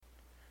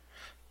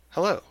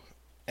Hello,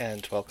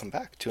 and welcome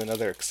back to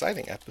another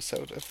exciting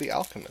episode of the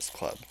Alchemist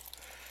Club.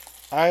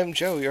 I'm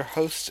Joe, your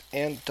host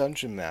and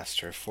dungeon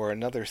master for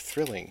another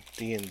thrilling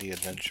D&D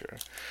adventure.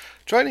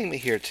 Joining me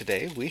here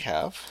today, we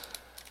have...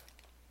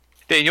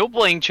 Daniel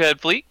playing Chad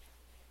Fleet.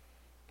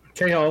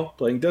 K-Hall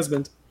playing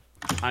Desmond.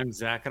 I'm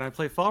Zach, and I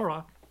play Fall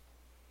Rock.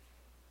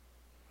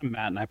 I'm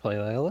Matt, and I play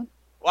Layla.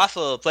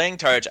 Waffle playing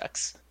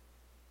Tarjax.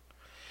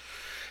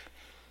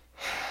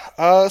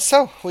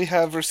 So, we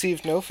have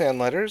received no fan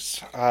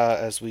letters,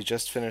 as we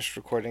just finished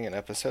recording an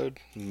episode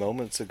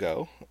moments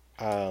ago,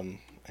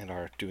 and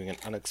are doing an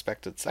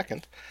unexpected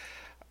second.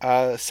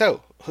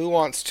 So, who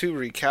wants to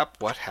recap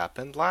what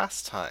happened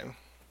last time?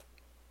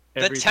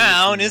 The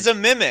town is a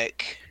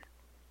mimic.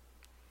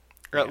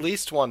 Or at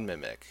least one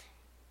mimic.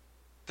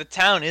 The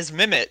town is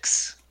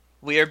mimics.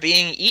 We are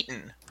being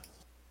eaten.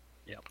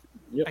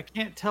 I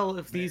can't tell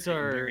if these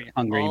are Very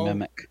hungry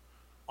mimic.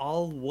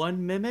 all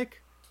one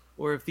mimic,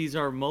 or if these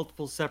are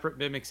multiple separate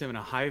mimics in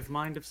a hive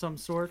mind of some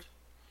sort.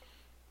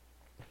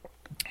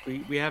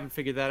 We haven't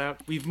figured that out.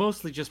 We've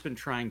mostly just been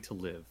trying to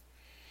live.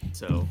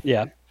 So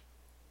Yeah.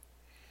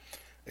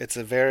 It's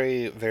a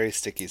very, very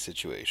sticky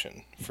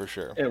situation, for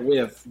sure. And we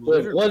have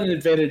one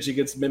advantage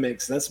against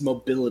mimics, and that's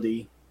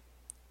mobility.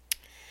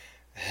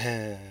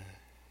 Yeah.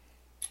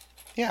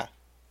 I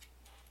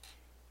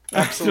don't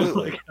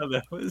Absolutely. like how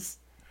that was.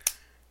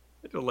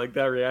 I don't like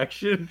that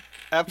reaction.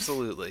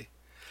 Absolutely.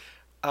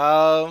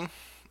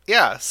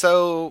 Yeah,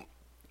 so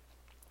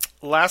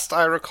last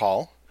I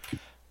recall,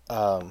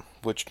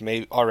 which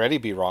may already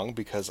be wrong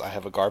because I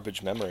have a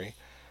garbage memory.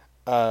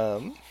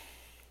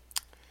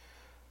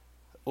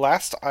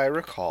 Last I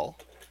recall,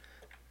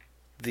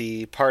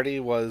 the party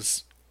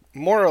was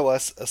more or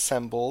less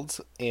assembled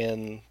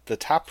in the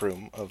tap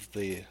room of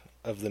the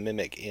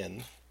Mimic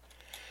Inn.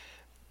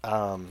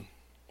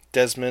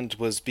 Desmond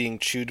was being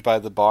chewed by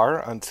the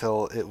bar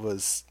until it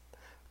was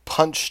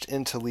punched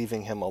into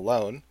leaving him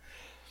alone.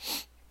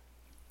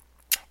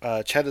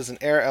 Chet is an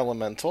air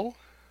elemental.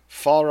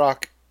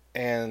 Falrock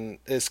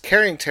is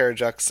carrying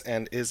Terrajux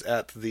and is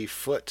at the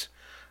foot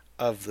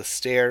of the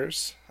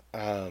stairs,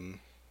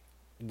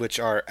 which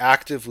are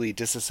actively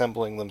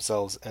disassembling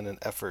themselves in an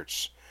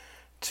effort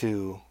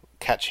to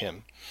catch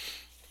him.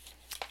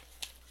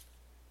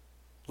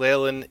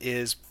 Leyland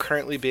is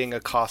currently being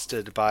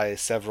accosted by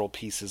several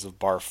pieces of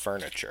bar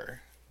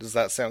furniture. Does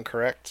that sound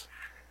correct?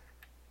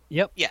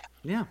 Yep.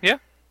 Yeah.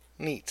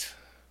 Neat.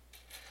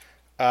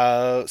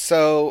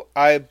 So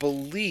I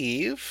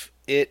believe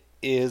it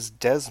is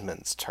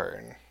Desmond's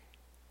turn.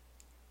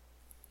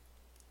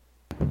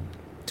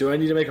 Do I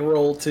need to make a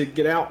roll to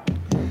get out?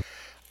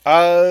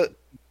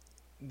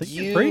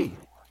 You're free.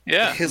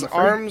 Yeah. His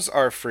arms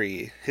are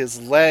free. His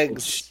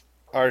legs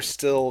are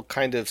still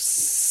kind of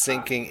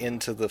sinking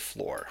into the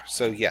floor.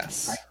 So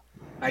yes,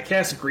 I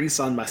cast grease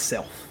on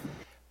myself.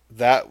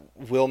 that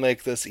will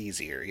make this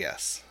easier.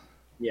 Yes.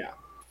 Yeah.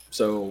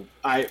 So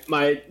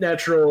my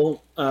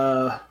natural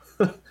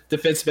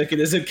defense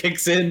mechanism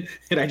kicks in,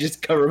 and I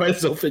just cover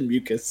myself in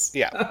mucus.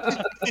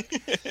 Yeah.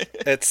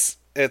 it's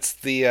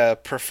the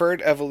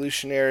preferred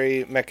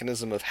evolutionary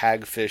mechanism of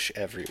hagfish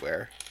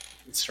everywhere.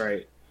 That's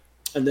right.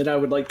 And then I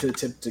would like to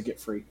attempt to get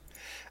free.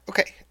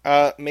 Okay.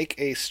 Make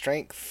a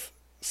strength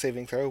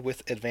saving throw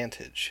with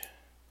advantage.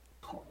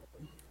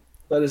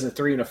 That is a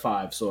 3 and a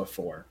 5, so a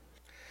 4.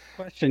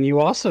 Question: You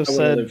also will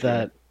said live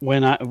that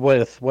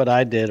with what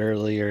I did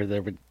earlier,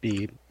 there would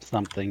be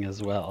something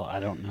as well. I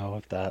don't know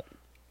if that.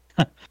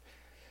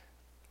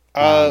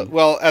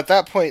 Well, at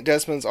that point,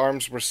 Desmond's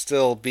arms were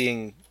still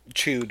being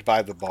chewed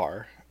by the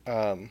bar.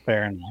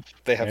 Fair enough.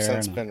 They have Fair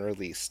since enough. been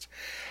released.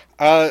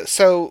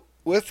 So,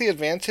 with the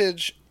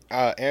advantage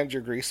and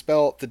your grease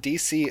spell, the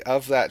DC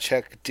of that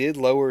check did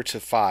lower to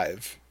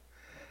 5.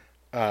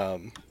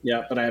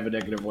 Yeah, but I have a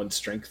 -1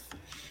 strength.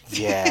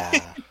 Yeah.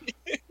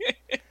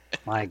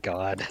 My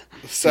God.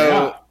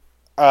 So,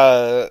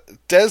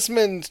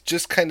 Desmond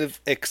just kind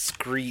of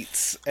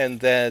excretes and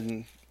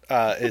then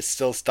is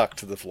still stuck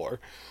to the floor.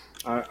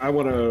 I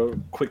want a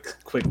quick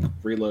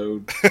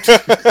reload.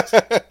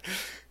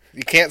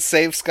 You can't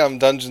save scum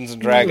Dungeons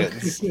and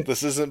Dragons.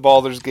 This isn't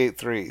Baldur's Gate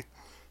 3.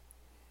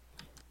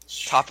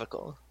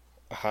 Topical.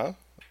 Uh-huh.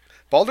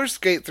 Baldur's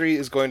Gate 3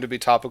 is going to be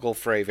topical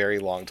for a very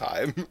long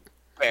time.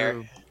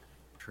 Fair.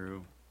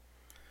 True.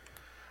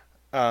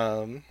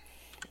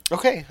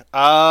 Okay.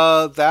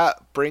 That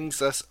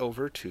brings us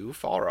over to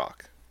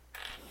Falrock.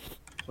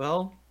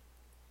 Well,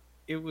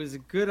 it was a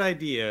good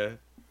idea,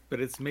 but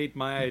it's made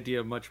my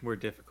idea much more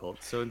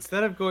difficult. So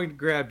instead of going to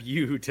grab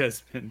you,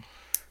 Desmond,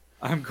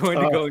 I'm going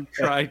to go and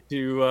try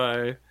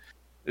to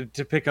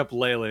pick up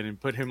Leyland and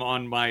put him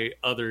on my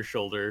other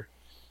shoulder,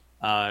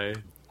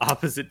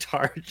 opposite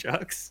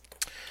Tarjux.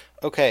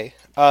 Okay.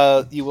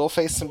 You will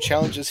face some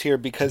challenges here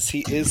because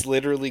he is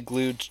literally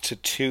glued to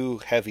 2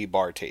 heavy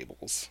bar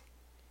tables.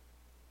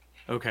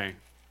 Okay.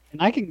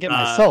 And I can get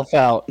myself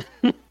out.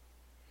 I'm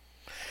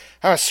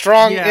a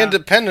strong, Yeah.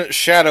 independent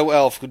shadow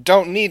elf who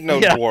don't need no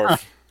Yeah.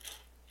 dwarf.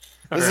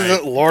 This Alright.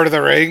 isn't Lord of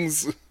the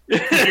Rings.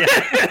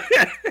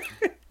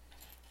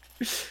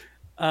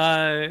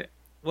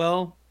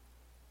 Well,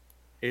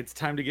 it's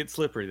time to get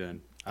slippery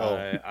then. Oh.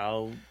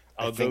 I'll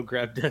go think-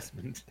 grab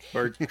Desmond,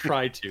 or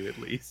try to at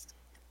least.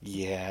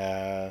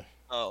 Yeah.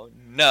 Oh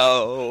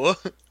no.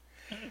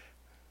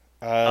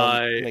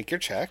 Make your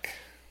check.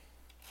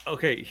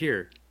 Okay,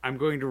 here. I'm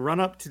going to run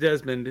up to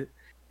Desmond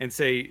and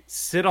say,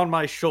 "Sit on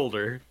my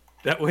shoulder."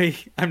 That way,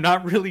 I'm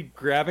not really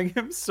grabbing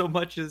him so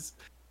much as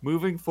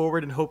moving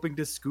forward and hoping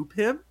to scoop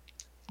him.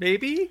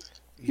 Maybe.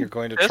 You're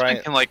going to try Desmond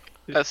it. can like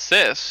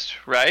assist,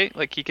 right?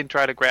 Like he can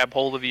try to grab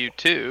hold of you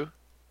too.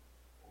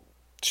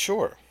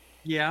 Sure.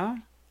 Yeah.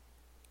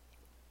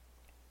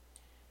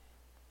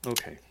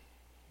 Okay.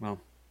 Well,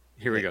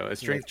 here we go. A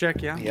strength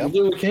check, yeah? Yep. We'll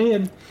do what we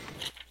can.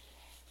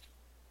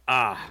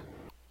 Ah.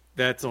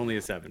 That's only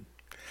a 7.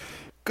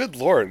 Good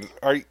lord,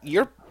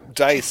 your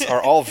dice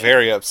are all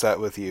very upset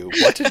with you.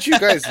 What did you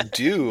guys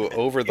do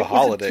over the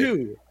holiday?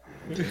 2.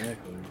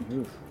 Exactly.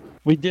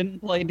 We didn't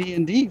play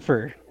D&D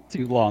for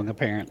too long,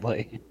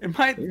 apparently. And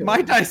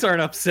my dice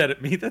aren't upset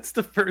at me. That's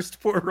the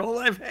first poor roll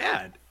I've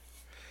had.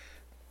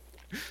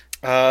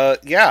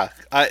 Yeah.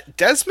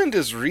 Desmond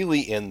is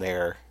really in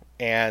there,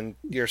 and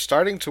you're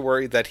starting to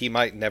worry that he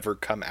might never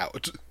come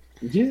out.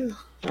 Yeah,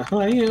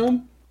 I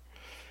am.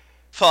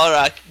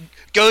 Falrock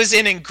goes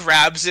in and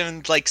grabs him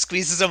and like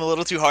squeezes him a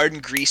little too hard,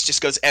 and grease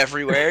just goes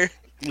everywhere.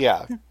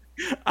 Yeah.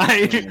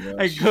 I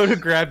gosh. go to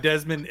grab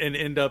Desmond and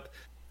end up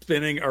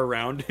spinning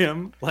around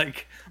him.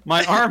 Like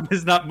my arm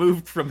has not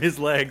moved from his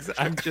legs.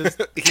 I'm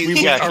just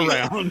we Yeah, went he-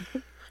 around.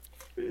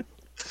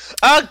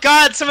 Oh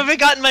God! Some of it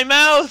got in my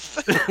mouth.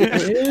 Why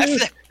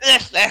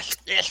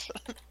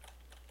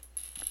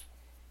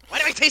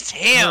do I taste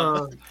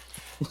ham?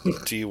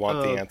 Do you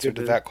want the Oh, answer to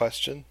goodness. that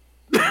question?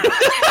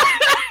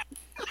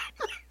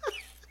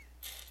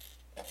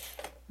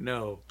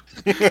 No.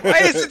 Why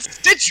is it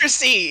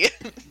citrusy?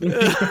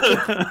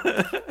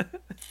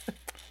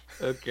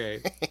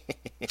 Okay.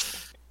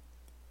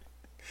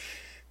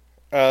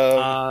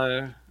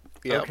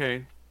 Yep.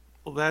 Okay.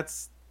 Well,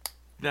 that's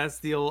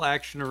the old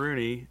action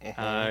Rooney.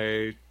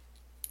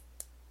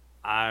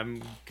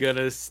 I'm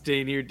gonna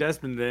stay near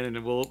Desmond then,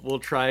 and we'll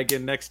try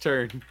again next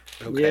turn.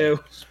 Okay. Yeah,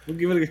 we'll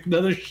give it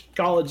another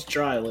college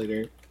try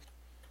later.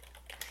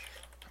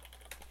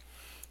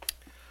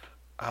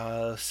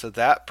 So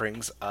that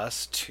brings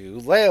us to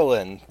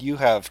Leyland. You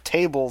have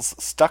tables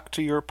stuck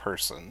to your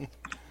person.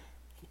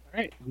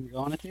 Alright, I'm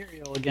going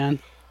ethereal again.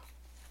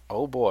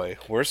 Oh boy,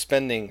 we're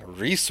spending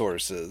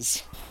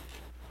resources.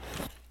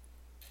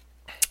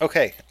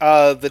 Okay,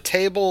 the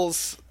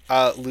tables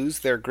lose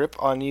their grip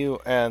on you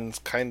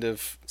and kind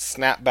of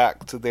snap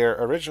back to their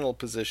original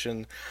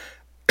position,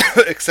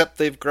 except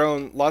they've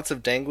grown lots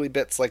of dangly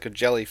bits like a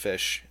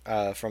jellyfish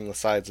from the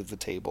sides of the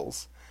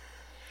tables.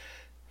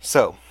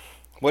 So,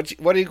 what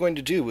are you going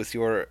to do with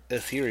your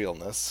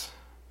etherealness?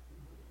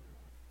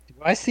 Do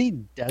I see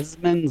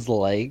Desmond's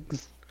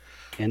legs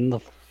in the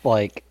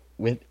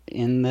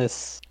within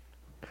this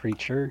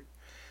creature?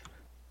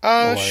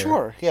 Or-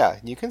 Sure, yeah,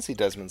 you can see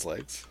Desmond's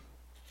legs.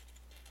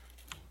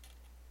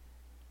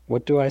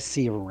 What do I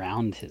see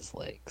around his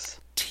legs?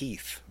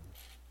 Teeth.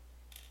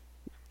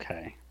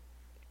 Okay.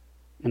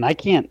 And I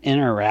can't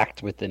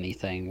interact with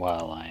anything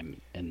while I'm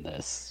in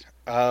this.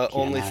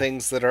 Only I?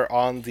 things that are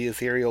on the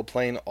ethereal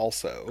plane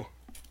also.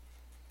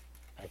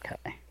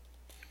 Okay.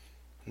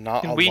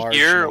 Not Can a we large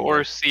hear number.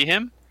 or see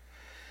him?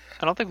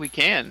 I don't think we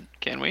can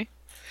we?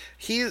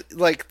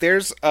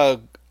 There's a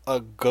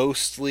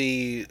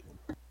ghostly,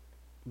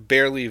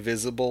 barely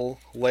visible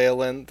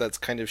Leyland that's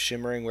kind of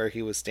shimmering where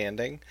he was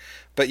standing,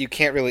 but you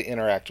can't really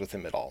interact with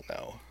him at all.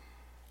 No.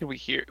 Can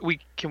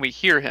we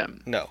hear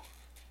him? No.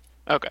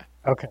 Okay.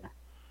 Okay.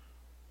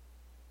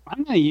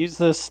 I'm going to use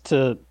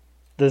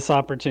this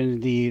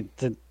opportunity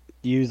to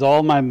use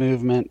all my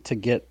movement to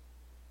get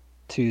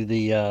to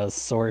the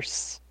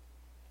source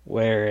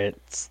where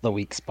the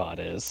weak spot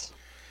is.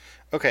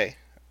 Okay.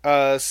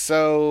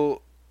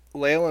 So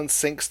Leyland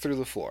sinks through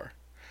the floor,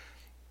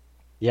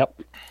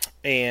 Yep.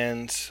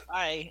 and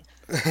Hi.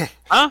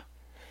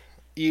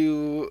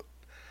 you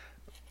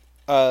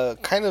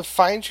kind of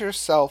find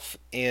yourself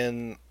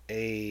in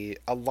a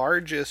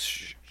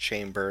largish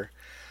chamber,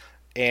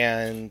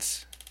 and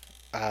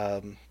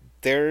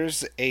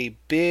there's a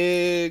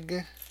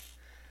big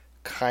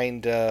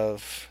kind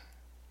of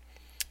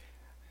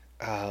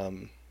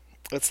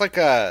it's like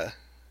it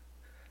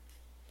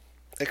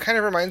kind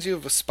of reminds you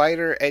of a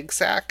spider egg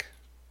sac.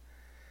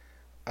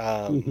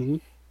 Mm-hmm.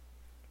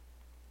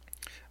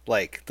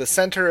 Like, the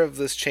center of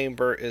this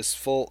chamber is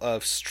full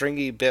of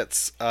stringy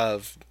bits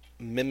of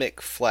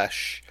mimic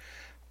flesh,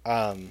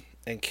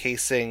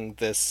 encasing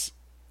this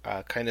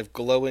kind of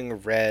glowing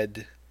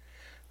red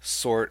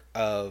sort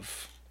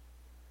of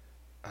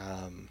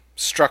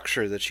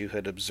structure that you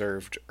had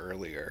observed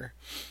earlier.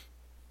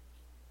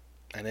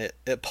 And it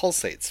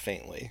pulsates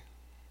faintly.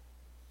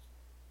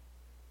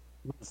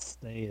 Let's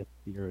stay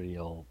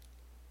ethereal.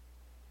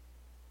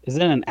 Is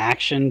it an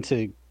action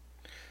to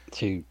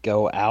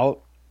go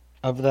out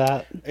of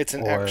that? It's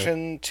an Or-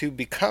 action to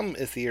become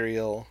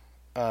ethereal,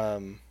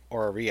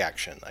 or a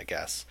reaction, I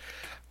guess.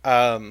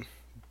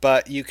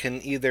 but you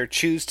can either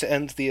choose to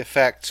end the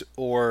effect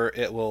or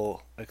it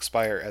will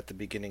expire at the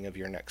beginning of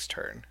your next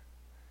turn.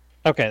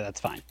 Okay, that's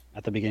fine.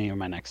 At the beginning of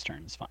my next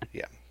turn is fine.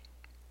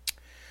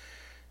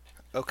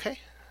 Okay.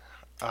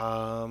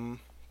 To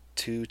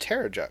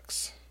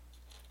Terrajux.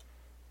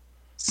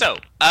 So,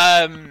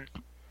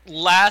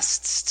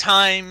 last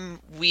time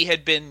we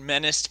had been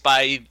menaced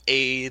by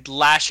a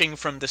lashing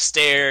from the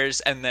stairs,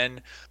 and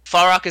then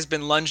Falrock has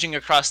been lunging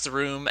across the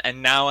room,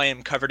 and now I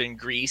am covered in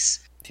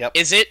grease. Yep.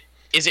 Is it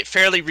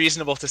fairly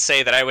reasonable to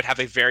say that I would have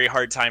a very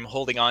hard time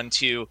holding on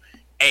to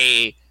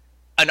an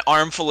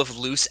armful of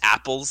loose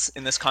apples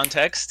in this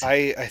context?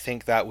 I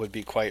think that would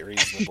be quite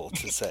reasonable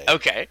to say.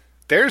 Okay.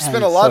 There's been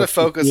I'm a lot so of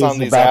focus on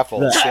confused these about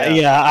apples. that.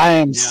 Yeah. I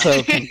am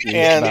so confused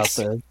And about this.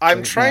 I'm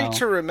right trying now.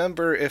 to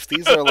remember if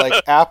these are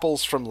like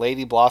apples from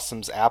Lady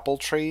Blossom's apple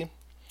tree.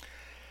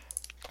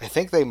 I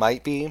think they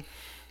might be,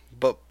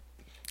 but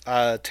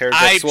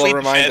Terrajux will plead the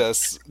remind fifth.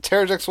 us.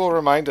 Terrajux will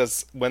remind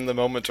us when the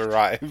moment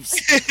arrives.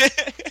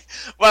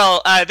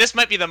 Well, this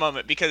might be the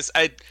moment, because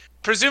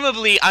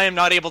presumably I am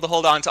not able to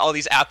hold on to all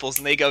these apples,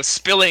 and they go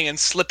spilling and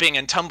slipping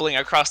and tumbling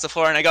across the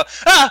floor, and I go,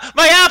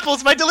 my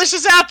apples, my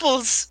delicious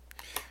apples!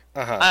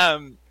 Uh-huh.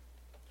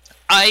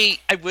 I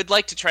would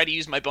like to try to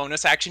use my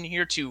bonus action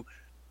here to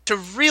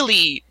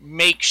really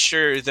make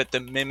sure that the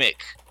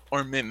mimic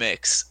or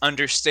mimics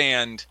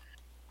understand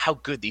how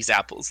good these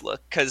apples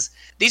look, because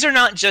these are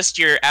not just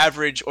your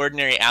average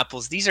ordinary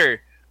apples. These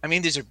are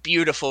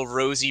beautiful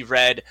rosy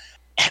red.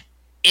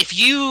 If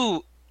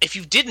you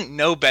didn't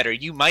know better,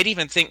 you might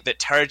even think that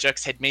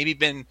Terrajux had maybe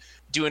been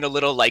doing a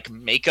little like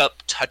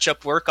makeup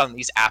touch-up work on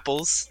these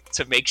apples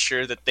to make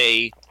sure that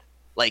they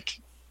like,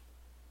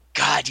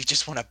 God, you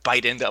just want to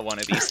bite into one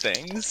of these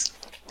things.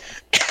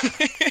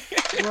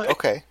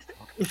 Okay.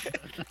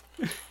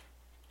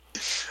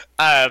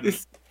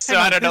 So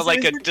I don't know, This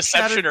like a isn't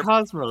deception Shattered or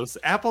Cosmos.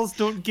 Apples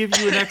don't give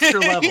you an extra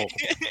level.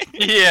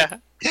 Yeah.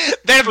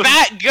 they're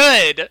that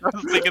good.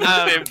 I'm thinking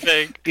the same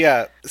thing.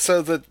 Yeah,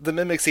 so the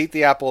mimics eat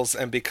the apples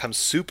and become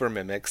super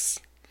mimics.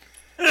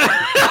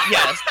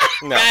 Yes,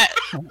 No.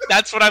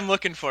 that's what I'm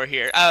looking for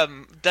here.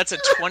 That's a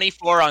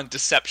 24 on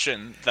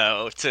deception,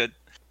 though.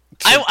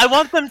 I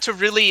want them to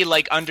really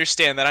like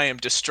understand that I am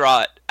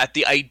distraught at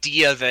the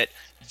idea that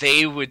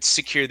they would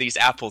secure these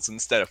apples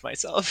instead of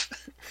myself.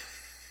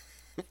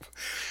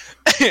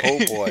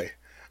 Oh boy.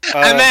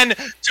 And then,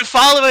 to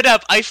follow it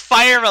up, I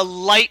fire a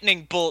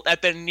lightning bolt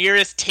at the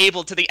nearest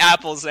table to the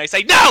apples, and I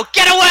say, "No,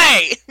 get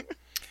away!"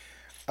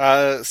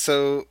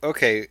 So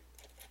okay.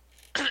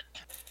 So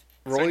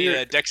I Roll need your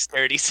a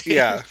dexterity save.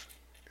 yeah.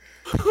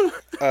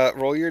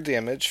 Roll your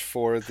damage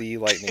for the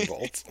lightning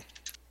bolt.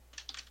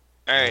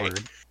 All right.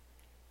 Lord.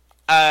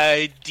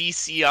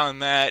 DC on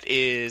that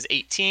is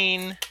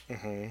 18.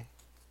 Hmm.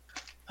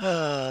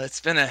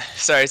 It's been a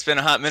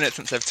hot minute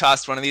since I've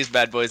tossed one of these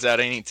bad boys out.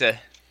 I need to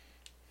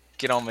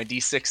get all my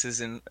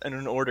D6s in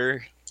an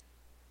order.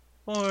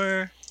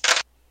 Ooh,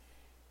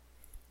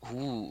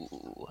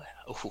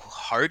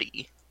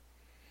 hardy.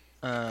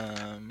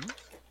 That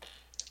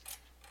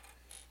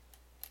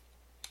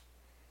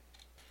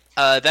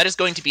is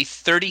going to be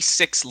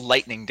 36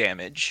 lightning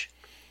damage.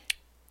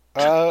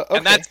 Okay.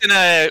 And that's in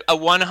a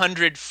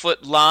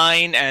 100-foot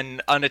line,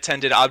 and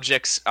unattended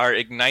objects are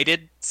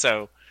ignited,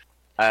 so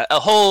a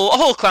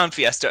whole clown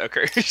fiesta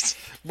occurs.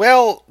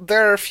 Well,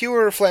 there are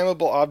fewer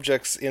flammable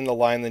objects in the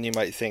line than you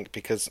might think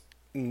because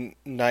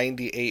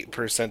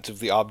 98% of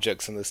the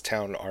objects in this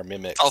town are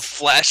mimics. All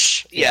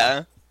flesh,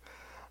 yeah.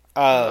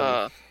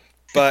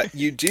 But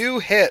you do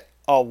hit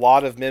a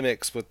lot of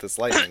mimics with this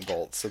lightning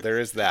bolt, so there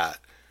is that.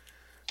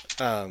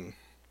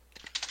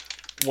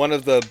 One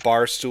of the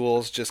bar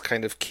stools just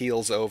kind of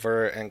keels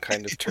over and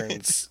kind of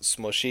turns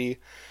smushy.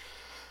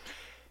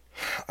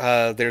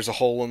 There's a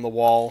hole in the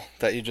wall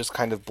that you just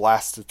kind of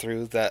blasted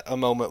through that a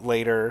moment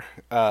later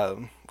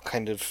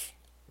kind of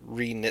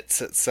re-knits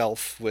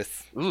itself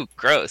with Ooh,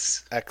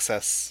 gross.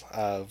 excess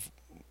of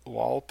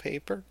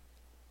wallpaper?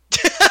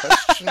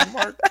 Question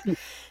mark?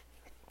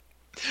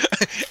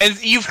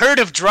 And you've heard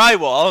of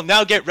drywall,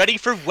 now get ready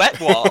for wet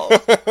wall.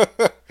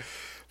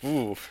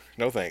 Ooh,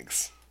 no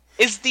thanks.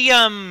 Is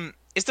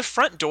the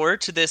front door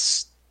to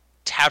this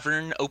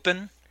tavern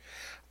open?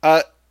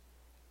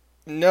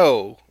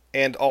 No,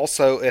 and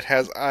also it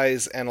has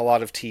eyes and a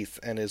lot of teeth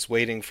and is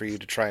waiting for you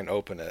to try and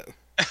open it.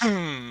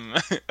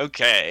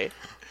 Okay.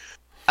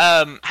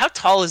 How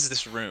tall is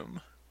this room?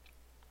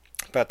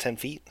 About 10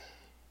 feet.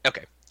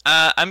 Okay.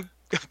 I'm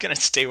gonna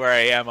stay where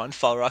I am on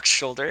Falrock's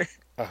shoulder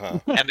Uh-huh.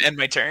 and end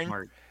my turn.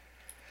 Smart.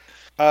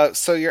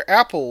 So your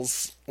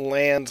apples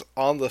land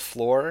on the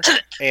floor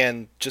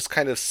and just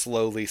kind of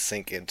slowly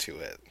sink into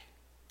it.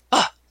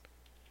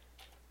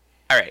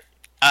 Alright.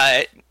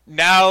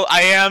 Now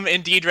I am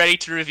indeed ready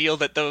to reveal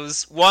that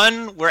those,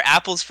 1, were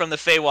apples from the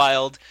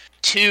Feywild,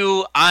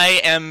 2, I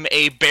am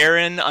a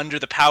baron under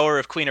the power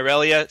of Queen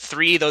Aurelia,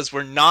 3, those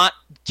were not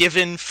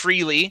given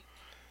freely.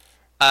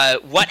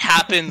 What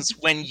happens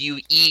when you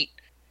eat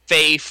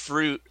Fey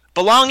fruit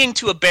belonging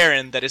to a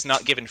baron that is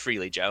not given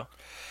freely, Joe?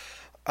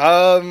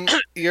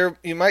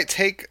 You might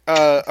take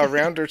a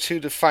round or two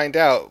to find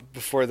out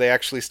before they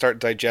actually start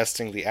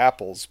digesting the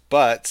apples,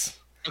 but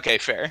Okay,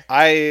 fair.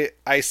 I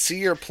see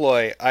your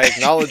ploy. I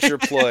acknowledge your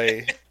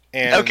ploy,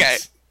 and Okay.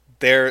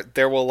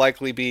 there will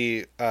likely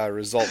be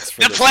results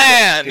for The this.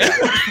 plan!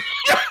 Yeah.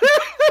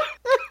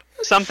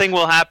 Something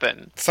will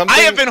happen. Something. I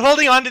have been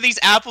holding on to these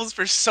apples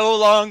for so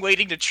long,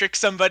 waiting to trick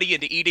somebody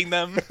into eating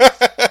them.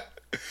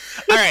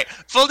 Alright,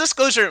 full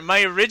disclosure,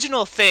 my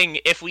original thing,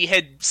 if we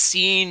had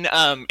seen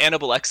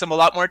Annabelle Exum a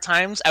lot more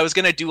times, I was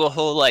gonna do a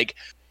whole, like,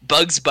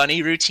 Bugs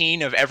Bunny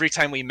routine of every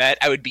time we met,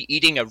 I would be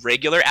eating a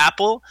regular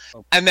apple,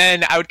 and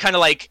then I would kind of,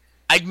 like,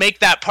 I'd make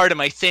that part of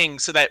my thing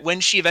so that when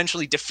she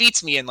eventually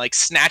defeats me and, like,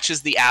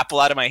 snatches the apple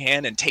out of my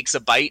hand and takes a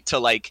bite to,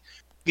 like,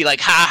 be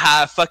like, ha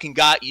ha, fucking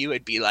got you,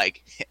 it'd be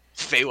like,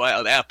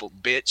 Feywild apple,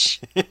 bitch.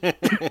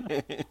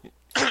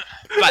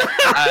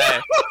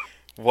 But,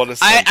 What a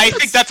I sentence.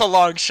 think that's a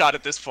long shot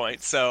at this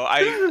point, so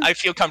I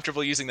feel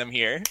comfortable using them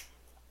here.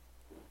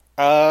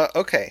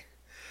 Okay.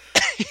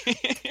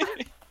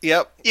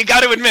 Yep. You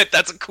got to admit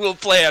that's a cool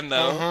plan,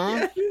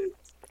 though.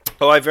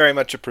 Oh, I very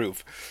much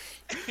approve.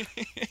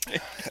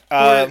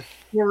 For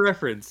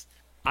reference,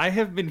 I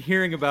have been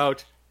hearing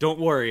about, don't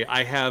worry,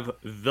 I have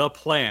the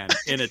plan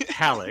in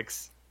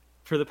italics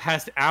for the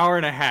past hour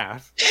and a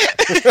half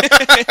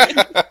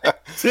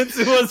since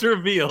it was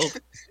revealed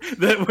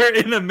that we're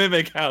in a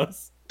mimic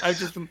house. I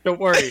just, don't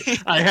worry,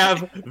 I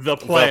have the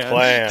plan.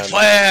 The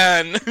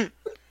plan. Plan.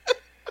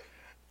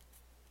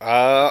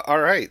 All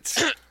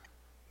right.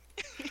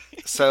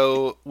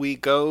 So we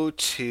go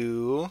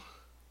to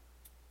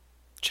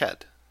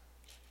Ched.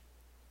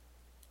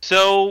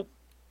 So,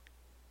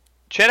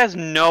 Ched has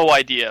no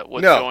idea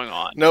what's No, going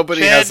on.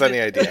 Nobody has any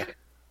idea.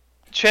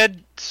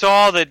 Ched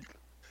saw that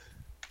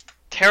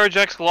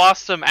Terrajux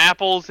lost some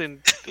apples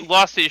and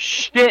lost his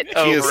shit He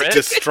over is it.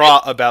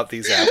 distraught about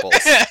these apples.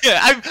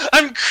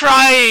 I'm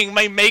crying.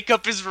 My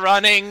makeup is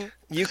running.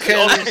 You He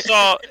also can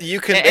saw, you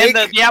can and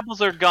make the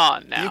apples are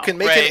gone now. you can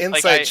make right? an Like,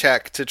 insight I-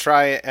 check to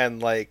try and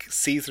like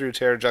see through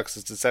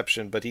Terrajux's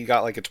deception, but he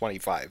got like a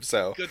 25.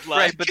 So Good luck.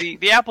 Right, but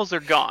the apples are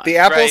gone. the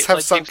apples right? have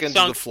Like, sunk they've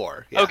into the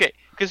floor. Yeah. Okay,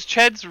 because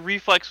Ched's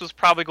reflex was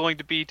probably going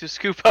to be to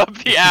scoop up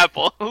the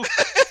apples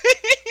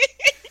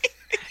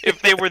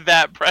if they were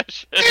that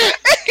precious.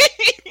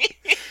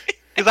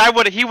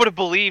 Because he would have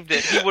believed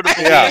it. He would have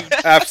Yeah,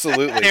 believed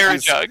absolutely.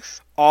 He's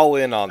Terrajugs. all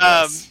in on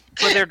this.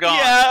 But they're gone,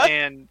 Yeah.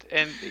 and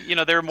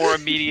there are more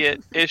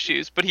immediate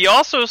issues. But he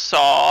also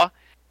saw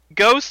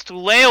Ghost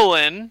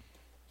Leolin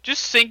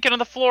just sink into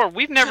the floor.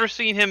 We've never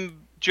seen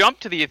him jump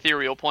to the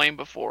ethereal plane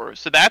before,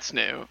 so that's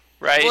new,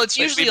 right? Well, it's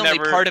Like, usually we've only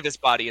never- part of his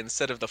body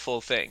instead of the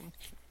full thing.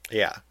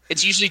 Yeah.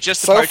 It's usually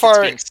just the So part far,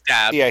 that's being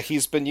stabbed. Yeah,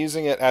 he's been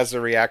using it as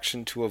a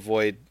reaction to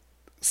avoid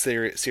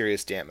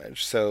serious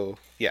damage. So,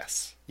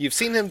 yes. You've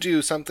seen him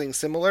do something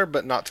similar,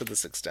 but not to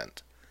this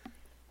extent.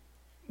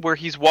 where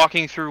he's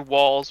walking through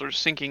walls or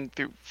sinking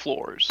through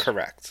floors.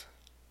 Correct.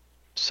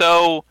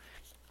 So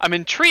I'm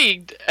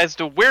intrigued as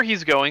to where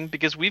he's going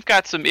because we've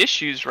got some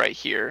issues right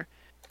here.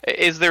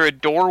 Is there a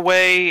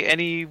doorway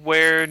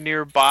anywhere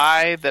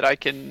nearby that I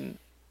can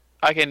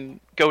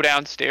go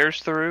downstairs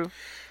through?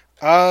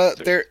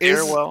 There is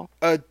Stairwell?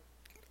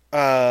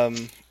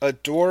 a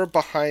door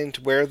behind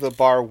where the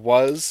bar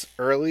was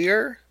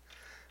earlier.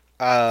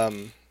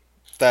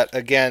 That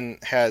again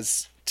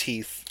has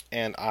teeth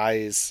and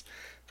eyes.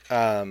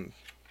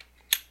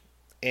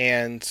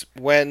 And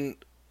when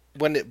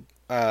it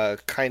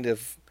kind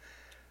of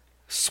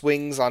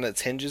swings on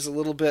its hinges a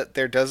little bit,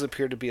 there does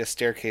appear to be a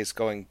staircase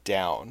going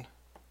down.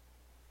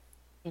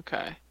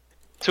 Okay.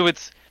 So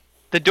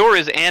the door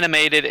is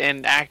animated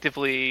and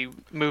actively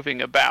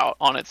moving about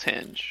on its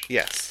hinge.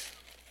 Yes.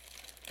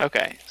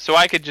 Okay. So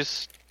I could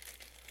just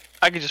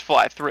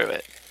fly through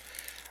it,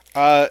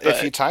 If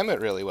But- you time it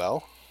really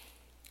well.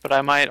 but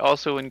I might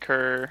also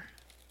incur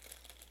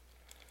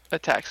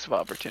attacks of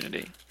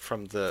opportunity.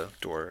 From the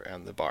door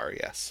and the bar,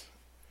 yes.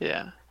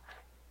 Yeah.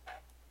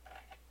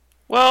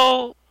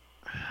 Well,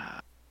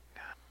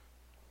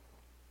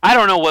 I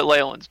don't know what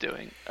Leyland's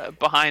doing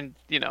behind,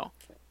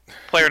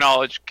 player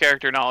knowledge,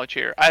 character knowledge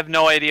here. I have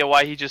no idea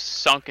why he just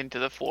sunk into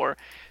the floor.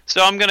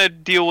 So I'm going to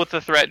deal with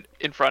the threat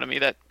in front of me.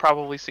 That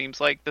probably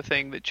seems like the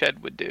thing that Ched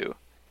would do.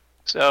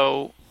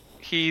 So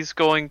he's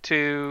going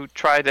to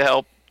try to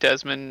help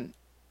Desmond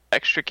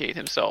extricate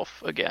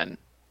himself again,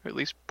 or at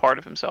least part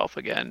of himself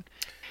again,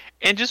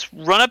 and just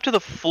run up to the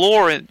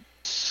floor and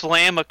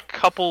slam a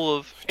couple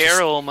of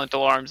air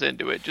elemental arms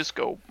into it. Just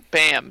go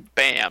bam,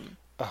 bam.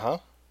 Uh-huh.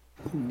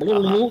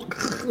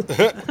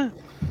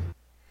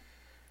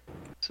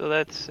 So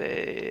that's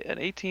an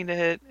 18 to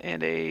hit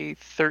and a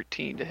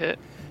 13 to hit.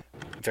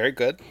 Very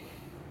good.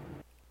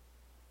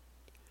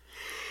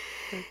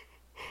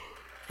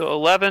 So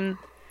 11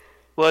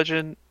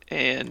 bludgeon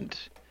and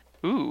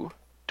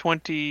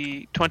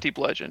 20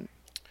 bludgeon.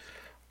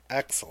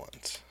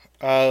 Excellent.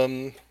 Let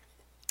me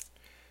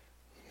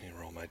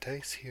roll my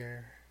dice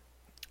here.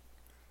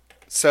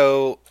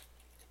 So,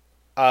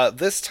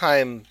 this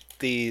time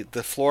the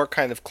floor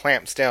kind of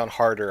clamps down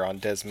harder on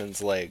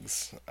Desmond's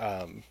legs,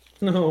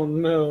 Oh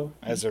no.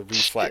 as a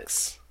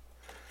reflex.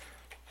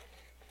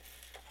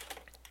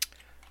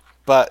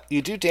 But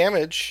you do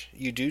damage.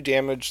 You do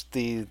damage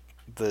the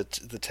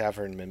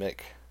tavern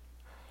mimic.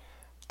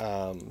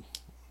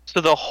 So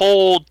the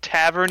whole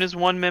tavern is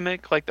one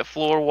mimic, like the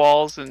floor,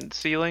 walls, and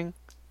ceiling?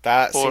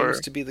 That Or-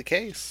 seems to be the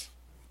case.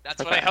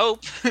 That's what I Okay.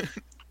 hope.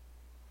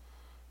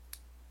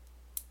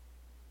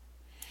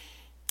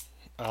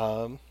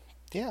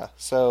 Yeah.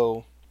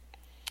 So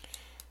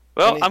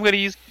Well, Any- I'm going to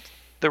use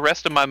the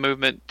rest of my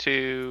movement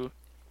to,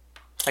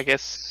 I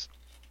guess...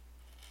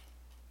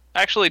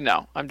 Actually,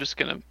 no. I'm just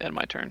going to end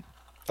my turn.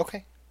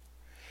 okay.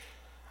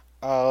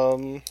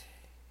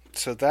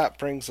 So that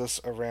brings us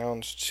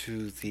around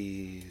to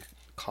the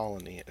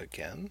colony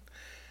again,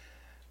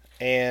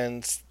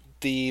 and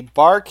the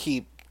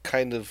barkeep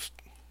kind of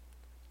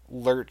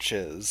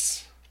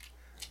lurches,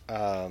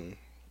 and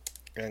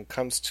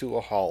comes to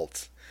a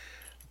halt.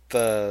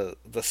 The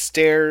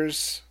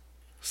stairs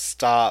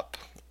stop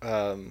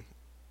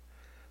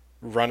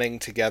running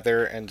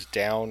together and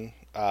down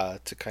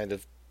to kind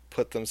of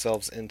put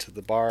themselves into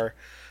the bar.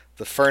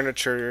 The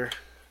furniture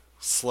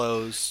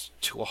slows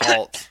to a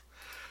halt.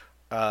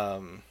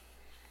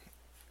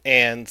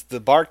 And the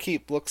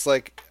barkeep looks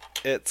like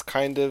it's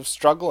kind of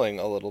struggling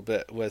a little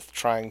bit with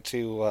trying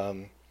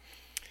to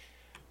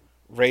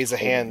raise a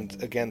hand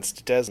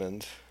against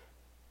Desmond.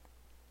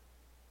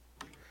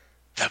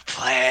 The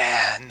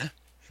plan.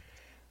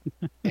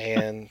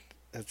 And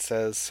it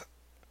says,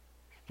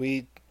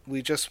 "We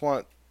just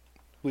want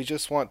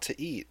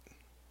to eat.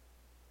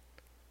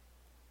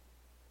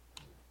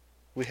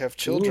 We have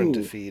children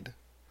to Ooh. feed."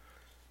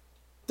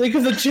 Think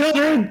of the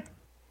children.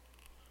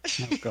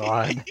 Oh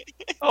God.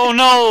 Oh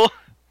no!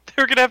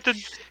 They're gonna have to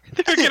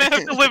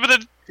live in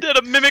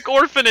a mimic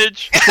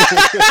orphanage.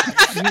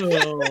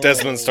 No.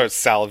 Desmond starts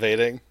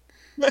salivating.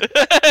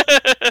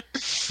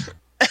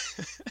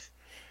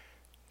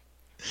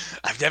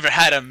 I've never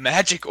had a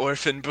magic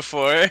orphan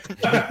before.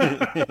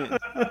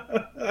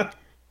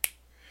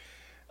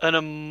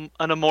 An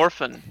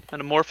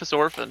amorphous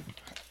orphan.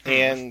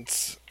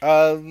 And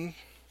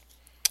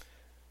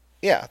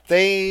yeah,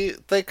 they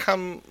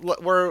come.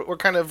 We're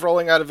kind of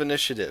rolling out of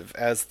initiative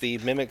as the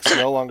mimics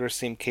no longer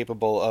seem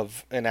capable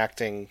of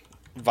enacting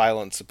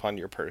violence upon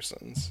your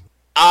persons.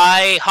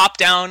 I hop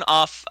down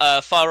off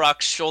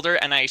Falrock's shoulder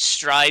and I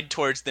stride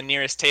towards the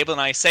nearest table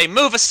and I say,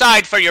 "Move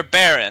aside for your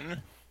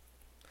baron."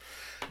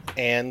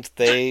 And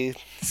they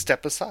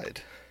step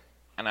aside.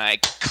 And I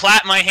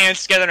clap my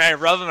hands together and I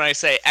rub them and I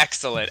say,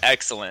 "Excellent,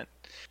 excellent.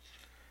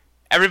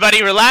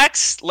 Everybody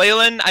relax.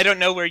 Leyland, I don't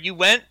know where you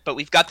went, but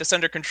we've got this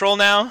under control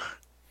now." I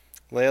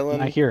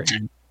Leyland, hear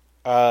him.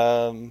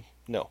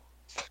 no.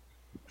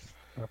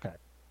 Okay.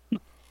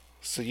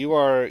 So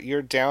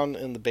you're down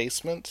in the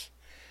basement,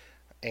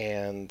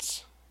 and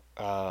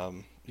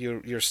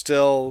you're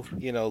still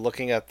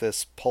looking at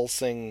this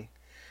pulsing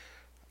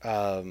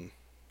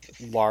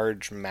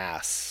large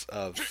mass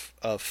of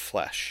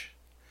flesh.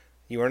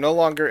 You are no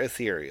longer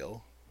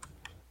ethereal.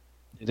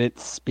 Did it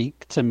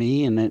speak to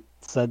me and it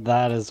said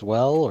that as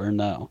well, or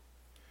no?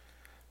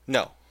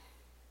 No.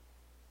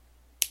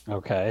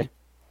 Okay.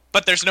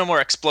 But there's no more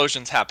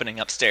explosions happening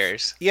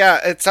upstairs. Yeah,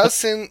 it does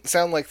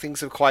sound like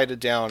things have quieted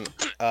down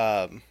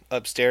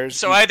upstairs.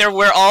 So either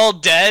we're all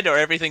dead or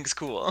everything's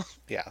cool.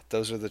 Yeah,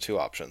 those are the two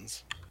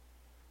options.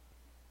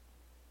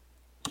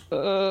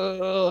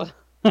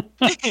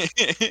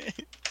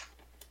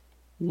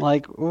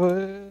 Like,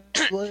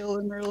 what?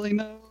 Leyland really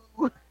know?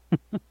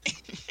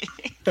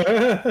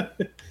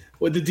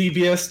 Would the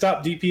DPS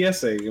stop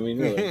DPSing? I mean,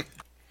 really.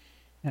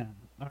 Yeah.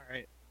 All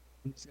right.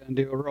 I'm just gonna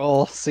do a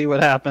roll, see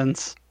what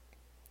happens.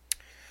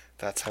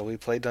 That's how we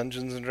play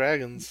Dungeons and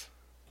Dragons.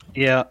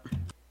 Yeah.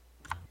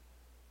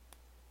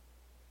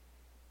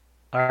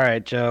 All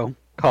right, Joe.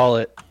 Call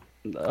it.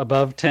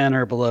 Above 10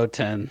 or below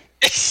 10.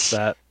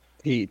 That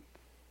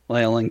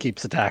Leyland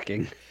keeps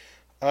attacking.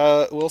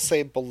 We'll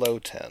say below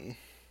 10.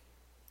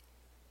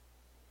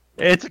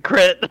 It's a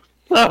crit.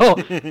 Oh.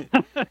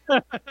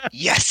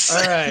 Yes!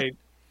 All right.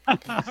 All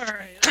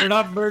right. We're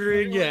not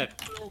murdering yet.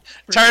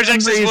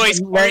 Tarjax's some voice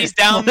reason, carries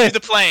down through the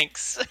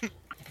planks.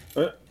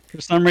 For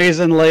some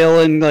reason,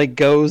 Leyland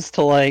goes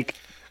to When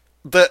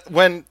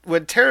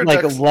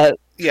Pterodux, let.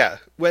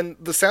 when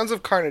the sounds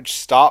of carnage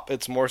stop,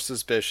 it's more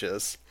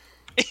suspicious.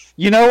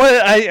 You know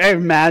what I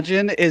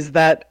imagine is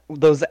that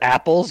those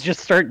apples just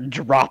start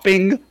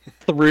dropping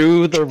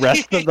through the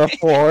rest of the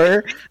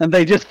floor, and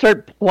they just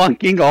start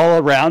plunking all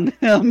around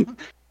him,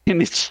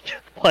 and it's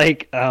just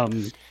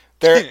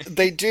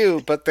They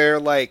do, but they're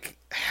like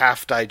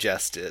half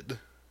digested.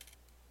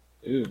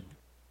 Ooh.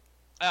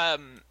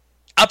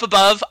 Up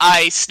above,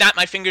 I snap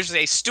my fingers as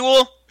a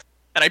stool,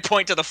 and I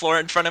point to the floor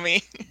in front of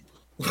me.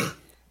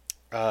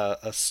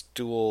 A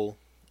stool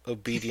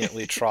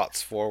obediently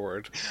trots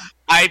forward.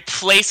 I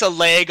place a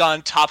leg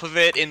on top of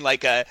it in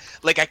like a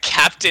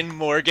Captain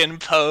Morgan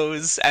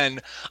pose,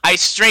 and I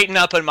straighten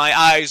up and my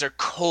eyes are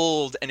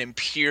cold and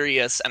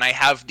imperious, and I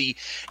have the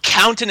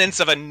countenance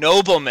of a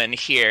nobleman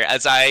here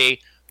as I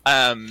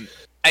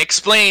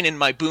explain in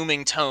my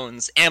booming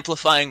tones,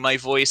 amplifying my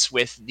voice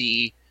with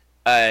the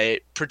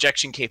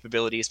projection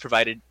capabilities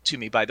provided to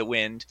me by the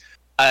wind,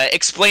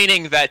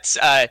 explaining that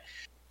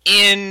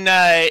in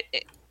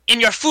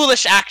your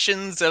foolish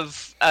actions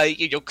of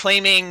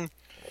claiming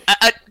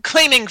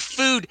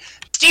food,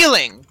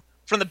 stealing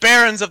from the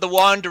barons of the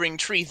Wandering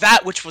Tree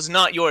that which was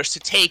not yours to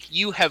take,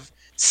 you have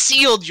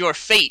sealed your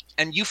fate,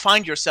 and you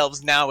find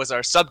yourselves now as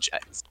our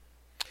subjects.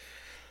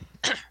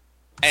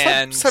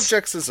 And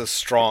subjects is a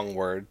strong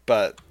word,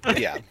 but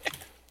yeah.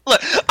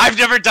 Look, I've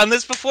never done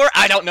this before.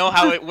 I don't know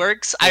how it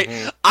works.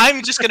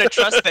 I'm just gonna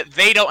trust that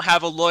they don't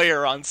have a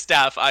lawyer on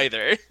staff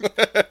either.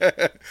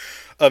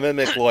 A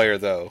mimic lawyer,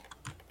 though.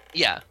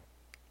 Yeah.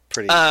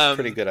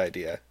 Pretty good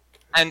idea.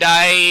 And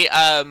I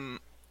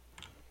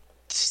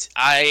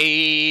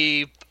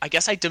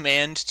guess I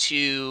demand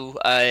to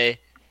a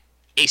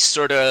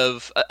sort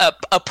of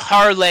a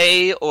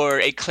parlay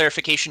or a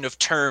clarification of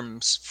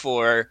terms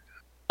for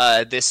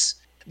this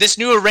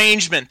new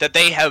arrangement that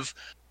they have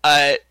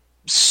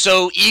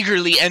so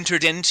eagerly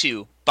entered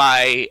into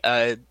by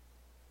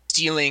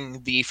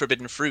stealing the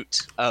forbidden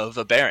fruit of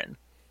a baron.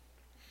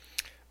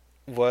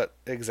 What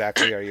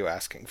exactly are you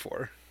asking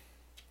for?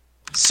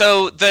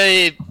 So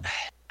I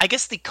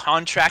guess the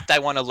contract I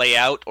want to lay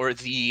out, or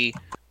the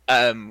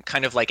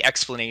kind of like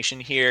explanation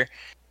here,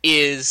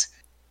 is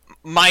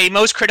my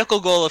most critical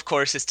goal, of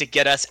course, is to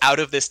get us out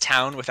of this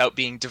town without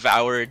being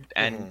devoured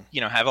and,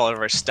 have all of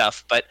our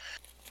stuff. But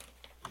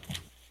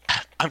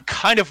I'm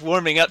kind of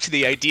warming up to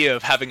the idea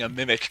of having a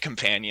mimic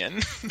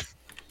companion.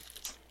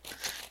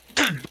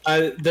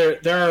 There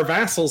are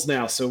vassals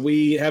now, so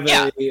we have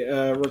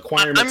a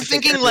requirement I'm to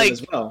thinking take like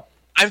as well.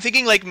 I'm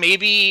thinking like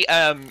maybe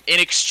in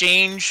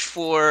exchange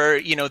for,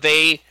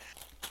 they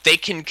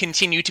can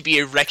continue to be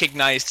a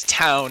recognized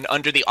town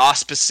under the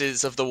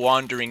auspices of the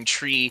Wandering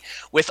Tree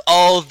with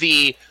all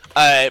the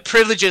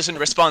privileges and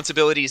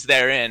responsibilities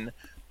therein.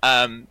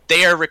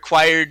 They are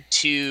required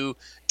to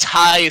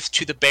tithe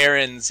to the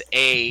barons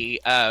a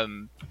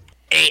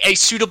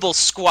suitable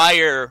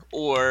squire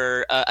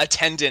or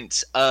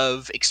attendant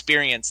of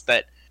experience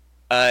that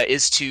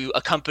is to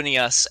accompany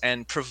us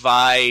and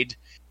provide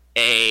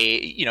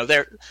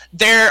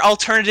their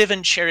alternative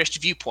and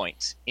cherished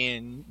viewpoint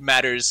in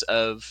matters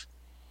of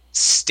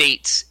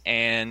state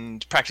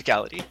and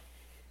practicality.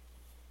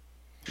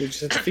 We just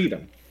have to feed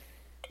them.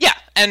 Yeah,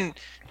 and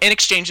in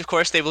exchange, of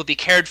course, they will be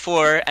cared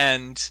for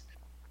and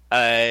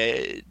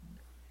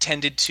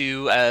tended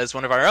to as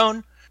one of our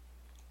own.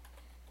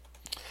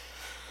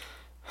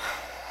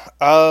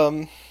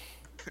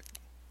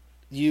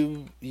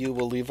 You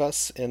will leave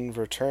us in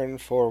return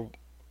for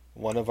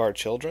one of our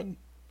children?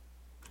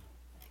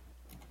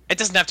 It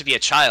doesn't have to be a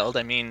child.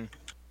 I mean,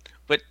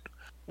 but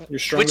Your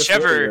strongest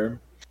whichever. warrior.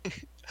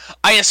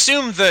 I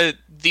assume the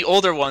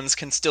older ones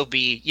can still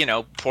be,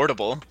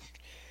 portable.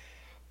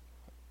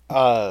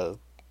 You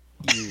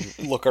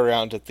look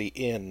around at the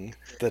inn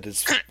that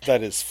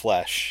is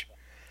flesh.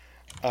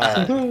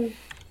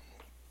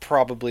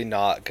 Probably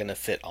not gonna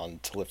fit on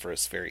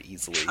Telephorus very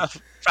easily.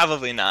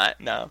 Probably not.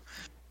 No.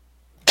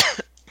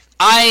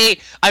 I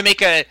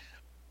make a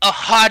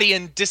haughty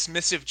and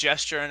dismissive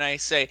gesture, and I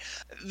say,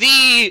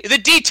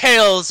 the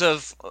details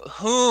of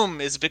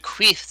whom is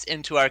bequeathed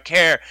into our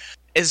care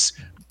is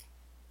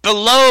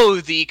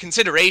below the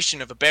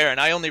consideration of a baron.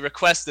 I only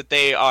request that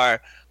they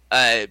are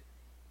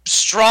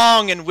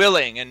strong and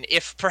willing, and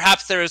if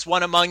perhaps there is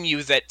one among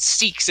you that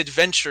seeks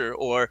adventure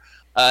or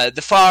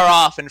the far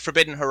off and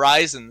forbidden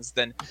horizons,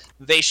 then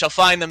they shall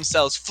find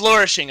themselves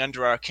flourishing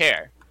under our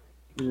care.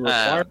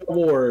 Require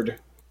reward.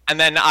 And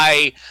then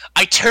I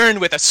turn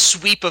with a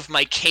sweep of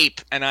my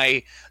cape and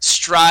I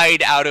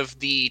stride out of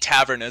the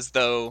tavern as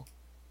though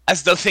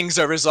things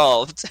are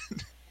resolved.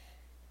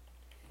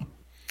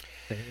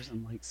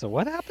 I'm like, so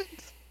what happened?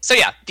 So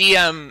yeah,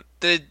 the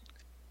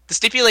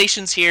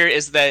stipulations here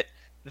is that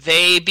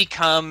they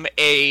become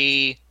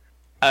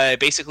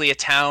basically a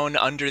town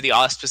under the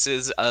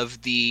auspices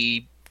of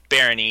the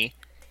barony,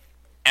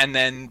 and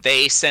then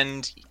they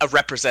send a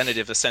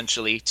representative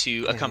essentially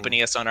to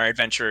accompany us on our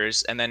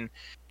adventures, and then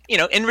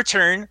in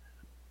return,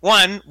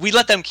 one, we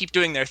let them keep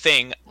doing their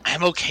thing.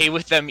 I'm okay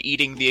with them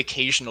eating the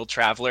occasional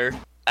traveler.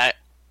 I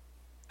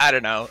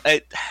don't know.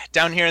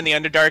 Down here in the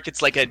Underdark,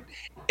 it's like an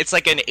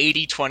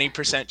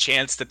 80-20%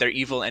 chance that they're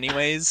evil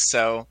anyways,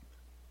 so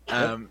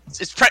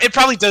it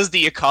probably does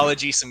the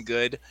ecology some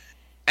good.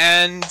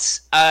 And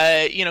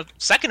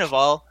second of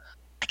all,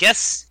 I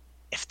guess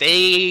if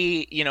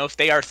they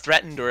are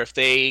threatened or if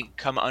they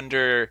come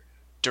under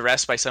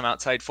duress by some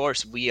outside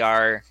force, we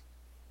are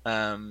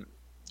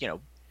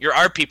you're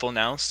our people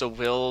now, so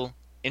we'll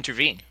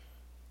intervene.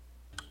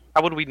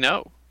 How would we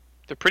know?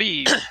 They're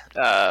pretty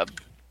cut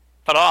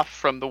off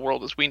from the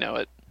world as we know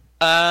it.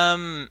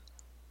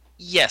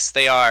 Yes,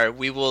 they are.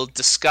 We will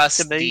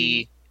discuss Can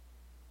they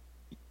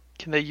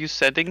use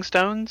sending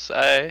stones?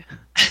 Are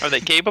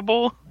they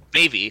capable?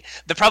 Maybe.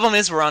 The problem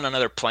is we're on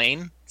another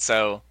plane,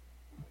 so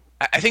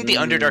I think the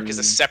Underdark is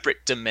a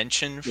separate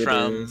dimension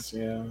from... It is,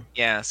 yeah.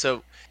 Yeah,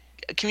 so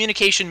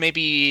communication may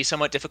be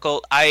somewhat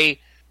difficult.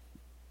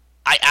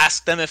 I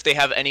asked them if they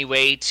have any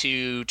way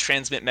to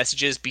transmit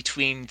messages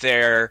between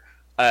their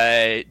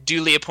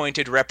duly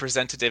appointed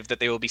representative that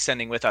they will be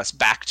sending with us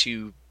back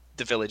to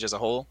the village as a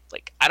whole.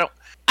 Like, I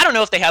don't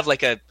know if they have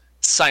like a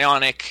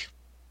psionic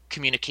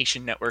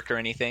communication network or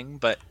anything,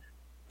 but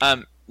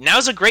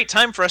now's a great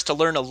time for us to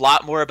learn a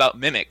lot more about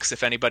mimics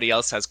if anybody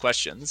else has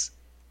questions.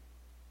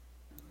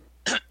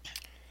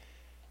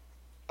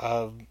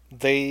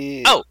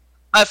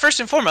 First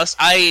and foremost,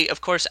 I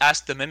of course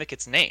asked the mimic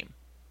its name.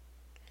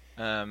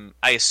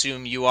 I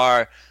assume you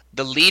are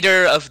the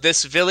leader of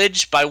this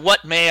village. By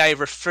what may I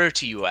refer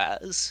to you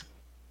as?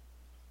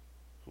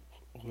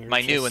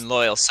 My new and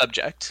loyal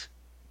subject.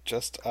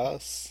 Just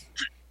us.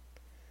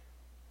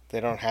 They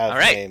don't have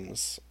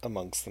names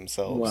amongst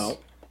themselves. Well,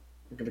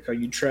 I'm going to call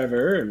you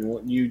Trevor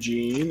and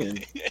Eugene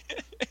and...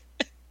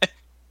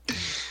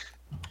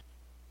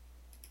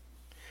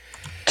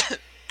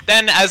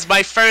 Then, as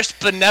my first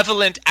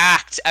benevolent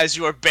act as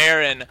your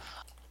Baron,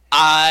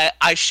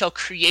 I shall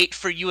create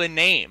for you a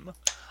name.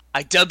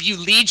 I dub you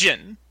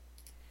Legion.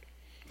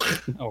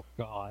 Oh,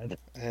 God.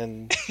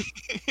 And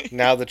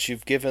now that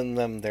you've given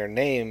them their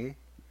name,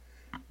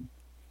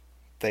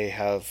 they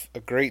have a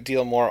great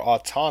deal more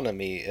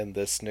autonomy in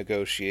this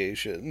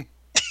negotiation.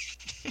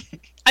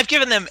 I've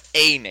given them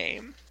a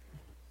name.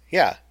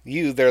 Yeah,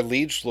 you, their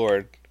liege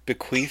lord,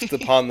 bequeathed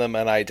upon them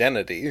an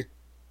identity.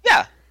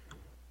 Yeah.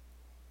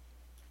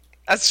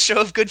 That's a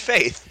show of good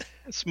faith.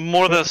 It's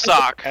more than a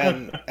sock.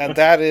 And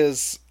that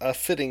is a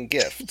fitting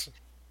gift.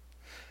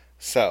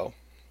 So,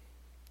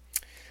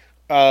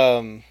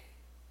 because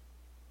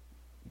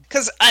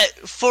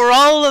for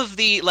all of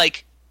the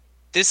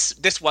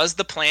this was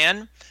the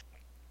plan.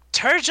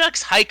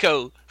 Terrajux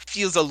Heiko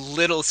feels a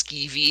little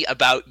skeevy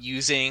about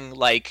using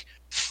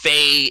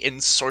fey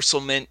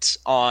ensorcelment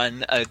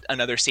on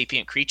another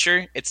sapient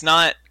creature. It's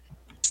not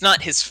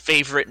his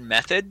favorite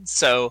method.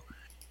 So,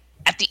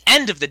 at the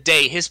end of the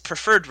day, his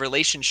preferred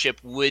relationship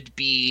would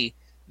be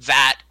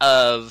that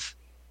of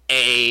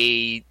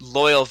a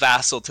loyal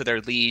vassal to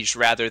their liege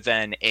rather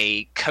than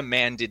a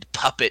commanded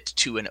puppet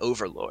to an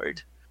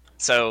overlord.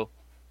 So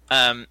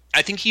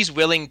I think he's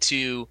willing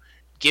to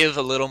give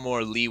a little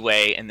more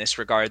leeway in this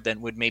regard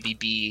than would maybe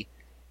be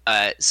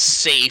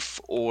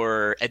safe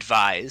or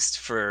advised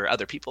for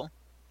other people.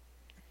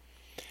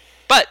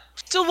 But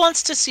still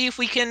wants to see if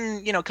we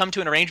can, come to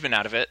an arrangement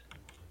out of it.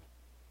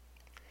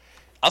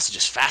 Also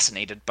just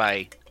fascinated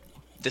by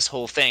this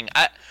whole thing.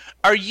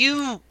 Are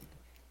you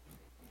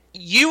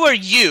are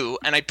you,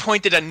 and I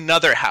pointed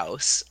another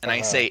house, and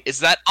I say, is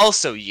that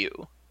also you?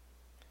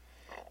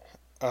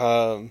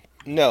 No.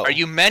 Are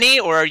you many,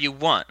 or are you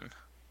one?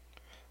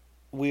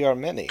 We are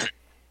many.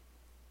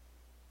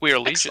 We are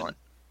Legion. Excellent.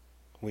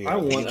 We I are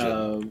want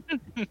Legion.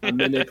 a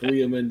Mimic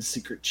Leomund's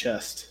secret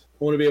chest.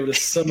 I want to be able to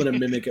summon a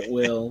Mimic at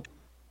will.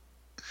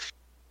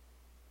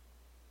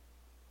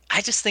 I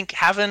just think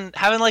having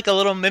a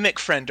little mimic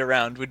friend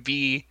around would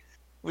be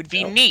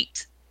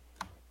neat.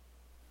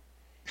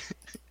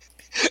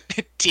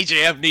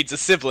 TJM needs a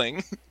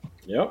sibling.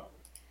 Yep.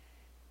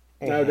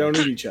 Now don't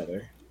eat each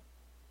other.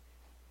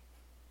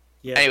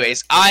 Yeah,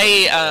 Anyways,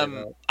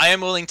 I am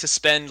willing to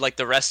spend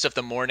the rest of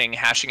the morning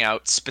hashing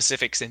out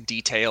specifics and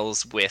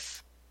details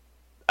with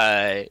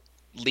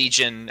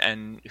Legion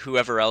and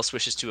whoever else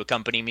wishes to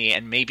accompany me,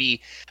 and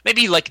maybe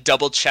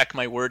double check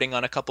my wording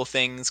on a couple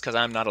things because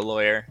I'm not a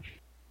lawyer.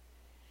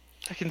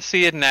 I can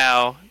see it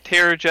now.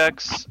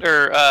 Terrajux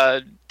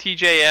or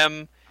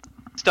TJM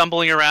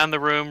stumbling around the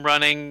room,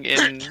 running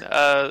in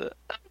a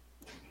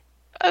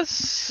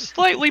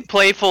slightly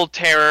playful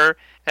terror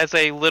as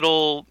a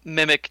little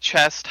mimic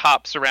chest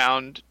hops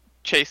around,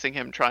 chasing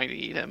him, trying to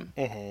eat him.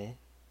 Mm-hmm.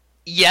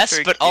 Yes,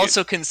 Very but cute.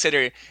 also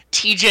consider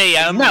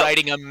TJM No.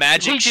 riding a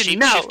magic Legion,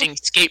 no. shape-shifting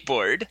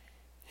skateboard.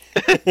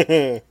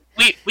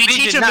 We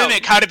teach a no.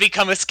 mimic how to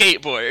become a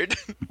skateboard.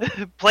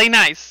 Play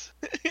nice.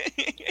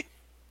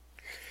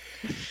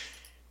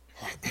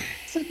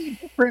 It's any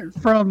different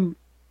from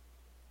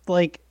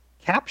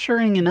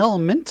capturing an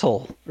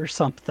elemental or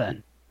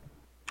something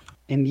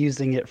and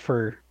using it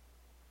for.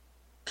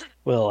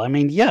 Well, I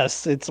mean,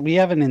 yes, we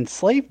haven't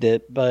enslaved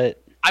it,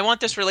 but I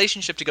want this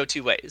relationship to go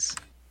two ways.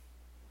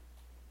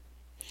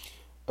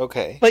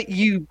 Okay. but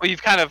you Well,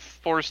 you've kind of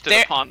forced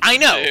it upon them. I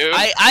know. too.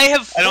 I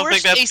have I don't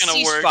think forced that's a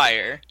gonna work.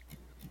 ceasefire,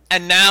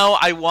 and now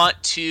I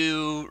want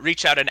to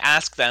reach out and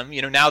ask them.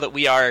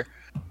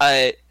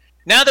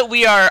 Now that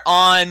we are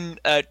on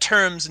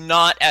terms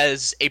not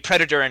as a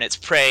predator and its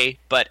prey,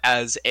 but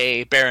as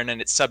a baron and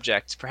its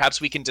subject,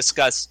 perhaps we can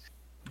discuss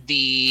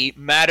the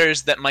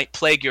matters that might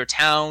plague your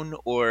town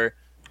or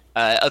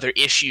other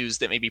issues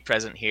that may be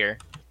present here.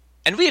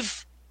 And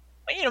we've,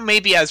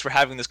 maybe as we're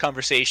having this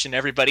conversation,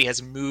 everybody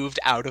has moved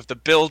out of the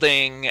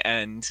building,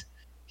 and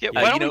Yeah,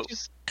 why don't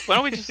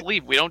we just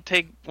leave? We don't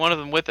take one of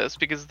them with us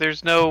because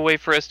there's no way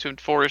for us to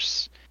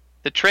enforce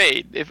the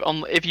trade.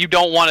 If you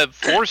don't want to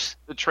force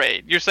the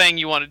trade, you're saying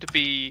you want it to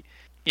be,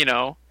 You're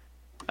right.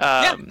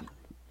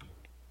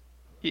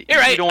 You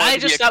don't want I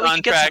it to just be a thought we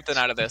could get contract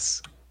something out of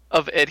this.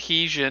 of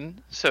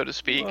adhesion, so to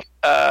speak.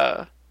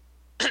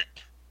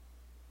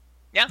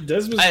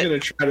 Desmond's I- gonna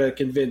try to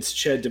convince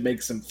Ched to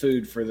make some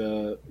food for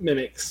the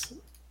mimics.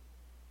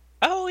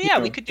 Oh yeah,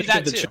 we could do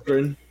that the too.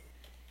 children.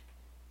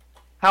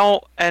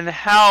 How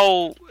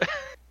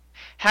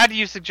how do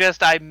you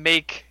suggest I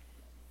make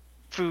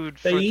food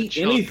They for the eat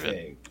children?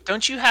 anything.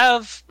 Don't you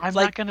have I'm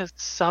like not gonna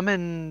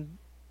summon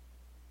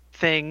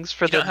things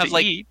for you them don't have to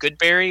like eat.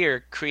 Goodberry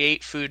or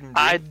create food and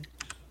drink?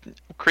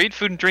 Create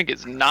food and drink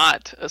is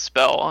not a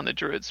spell on the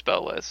druid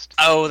spell list.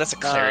 Oh, that's a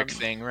cleric Um,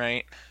 thing,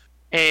 right?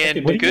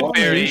 And What do you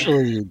Goodberry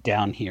usually eat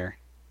down here?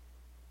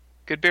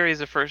 Goodberry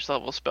is a first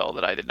level spell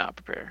that I did not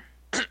prepare.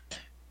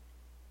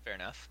 Fair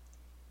enough.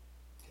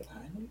 Can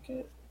I make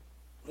it?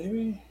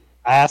 Maybe.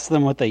 I ask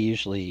them what they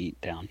usually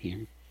eat down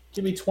here.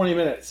 Give me 20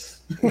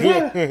 minutes.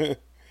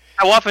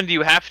 How often do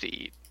you have to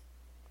eat?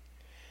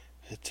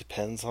 It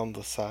depends on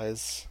the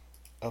size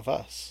of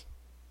us.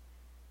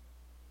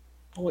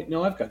 Oh wait,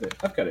 no, I've got it.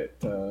 I've got it.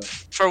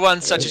 For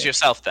one such as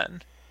yourself,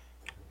 then.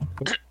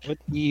 What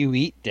do you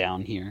eat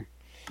down here?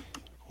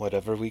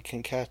 Whatever we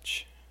can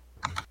catch.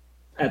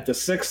 At the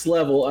 6th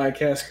level, I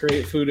cast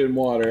Create Food and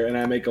Water, and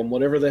I make them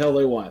whatever the hell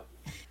they want.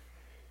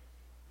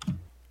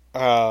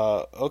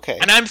 Okay.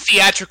 And I'm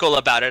theatrical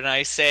about it, and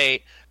I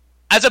say,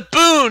 as a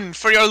boon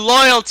for your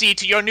loyalty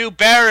to your new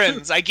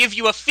barons, I give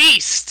you a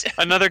feast.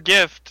 Another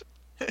gift.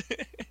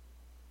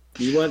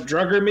 You want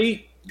drugger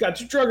meat?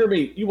 Got your drugger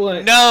meat. You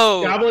want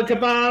No, goblin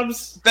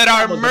kebabs? that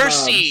our Goblin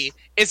mercy kebabs.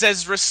 is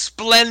as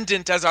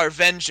resplendent as our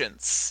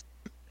vengeance.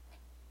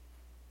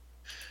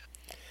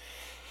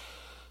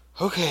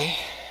 Okay.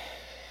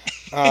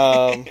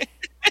 I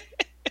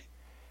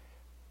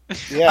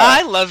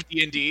Yeah. love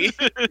D&D.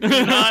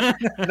 Not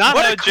What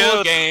how a cool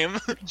Joe, game.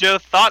 Joe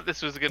thought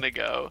this was gonna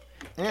go.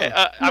 I'm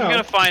No.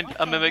 gonna find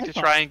a mimic to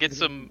try and get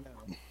some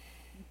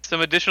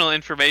additional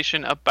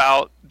information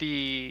about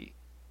the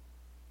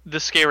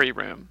scary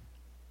room.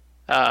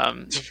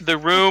 The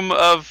room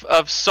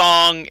of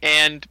song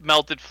and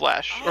melted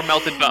flesh or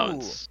melted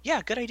bones.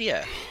 Yeah, good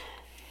idea.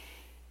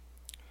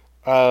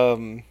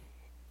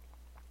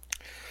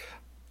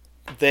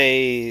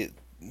 They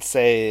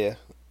say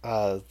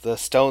the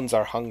stones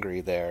are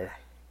hungry there.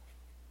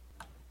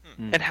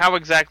 And how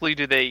exactly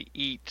do they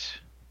eat?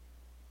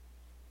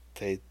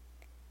 They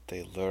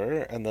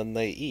lure and then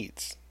they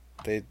eat.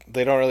 They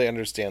don't really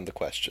understand the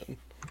question.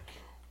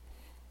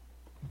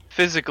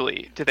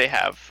 Physically, do they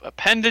have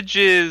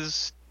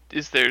appendages?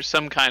 Is there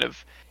some kind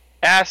of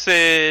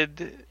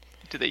acid?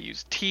 Do they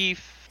use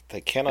teeth?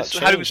 They cannot So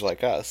how do change we-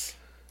 like us.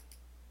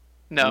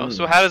 No.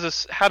 So how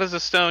does a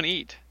stone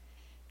eat?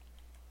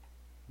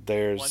 One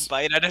There's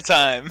bite at a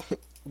time.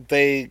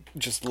 they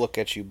just look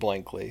at you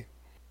blankly.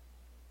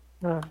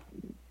 What's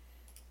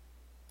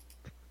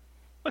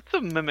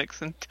a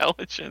mimic's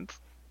intelligence?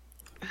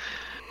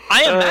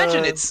 I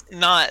imagine Uh, it's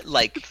not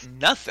like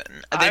nothing.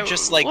 They're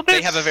just like well,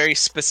 they have a there's- very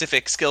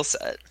specific skill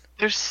set.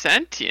 They're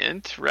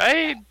sentient,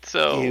 right?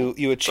 So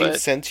You achieve but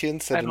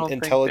sentience I at don't an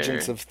think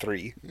intelligence they're- of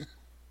 3.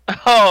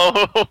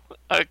 Oh,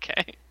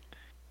 okay.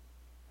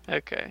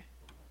 Okay.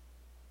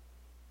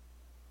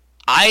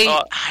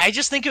 I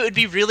just think it would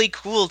be really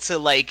cool to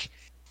like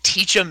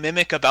teach a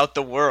mimic about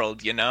the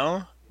world, you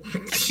know?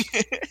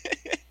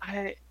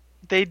 I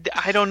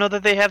don't know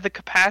that they have the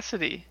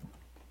capacity.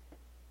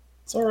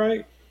 It's all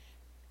right.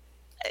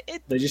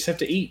 It- They just have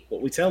to eat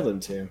what we tell them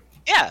to.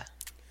 Yeah.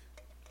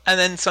 And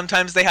then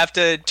sometimes they have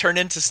to turn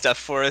into stuff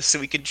for us so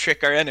we can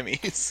trick our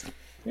enemies.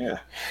 Yeah.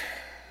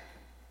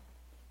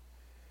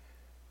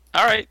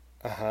 All right.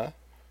 Uh-huh.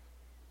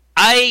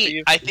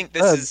 I think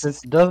this is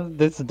This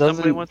doesn't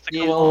Somebody wants to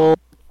come feel. along.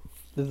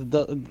 This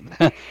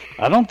does,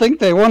 I don't think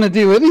they want to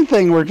do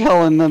anything we're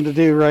telling them to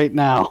do right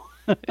now.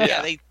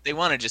 yeah, they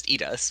want to just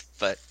eat us,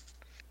 but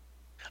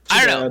Too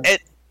I don't know. bad.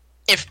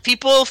 If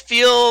people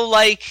feel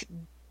like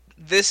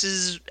this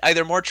is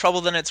either more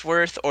trouble than it's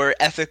worth or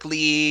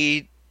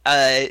ethically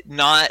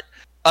not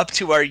up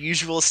to our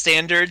usual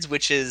standards,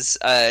 which is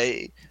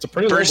It's a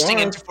pretty low bursting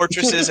bar. into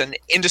fortresses and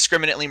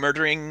indiscriminately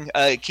murdering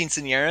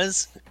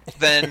quinceañeras,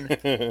 then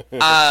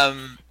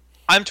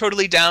I'm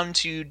totally down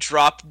to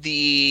drop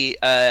the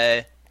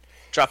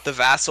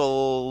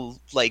vassal,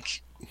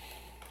 like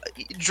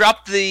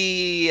drop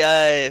the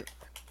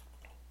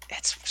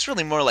it's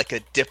really more like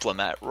a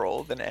diplomat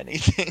role than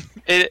anything.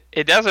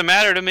 It doesn't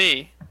matter to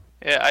me.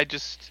 Yeah,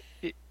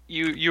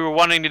 you were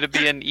wanting it to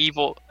be an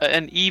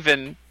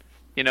even,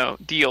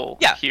 deal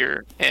Yeah.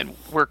 here, and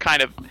we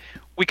kind of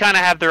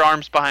have their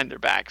arms behind their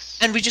backs.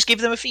 And we just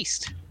gave them a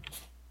feast.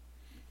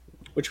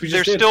 Which we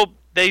They're just did. still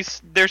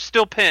they're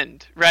still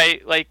pinned,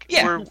 right? Like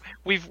Yeah.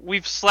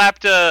 we've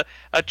slapped a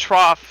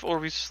trough, or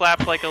we've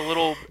slapped like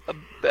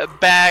a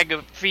bag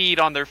of feed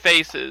on their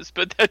faces,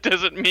 but that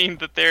doesn't mean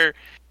that they're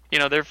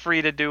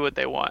free to do what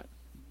they want.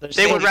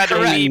 They would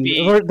rather me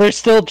be. They're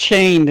still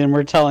chained, and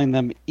we're telling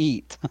them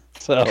eat.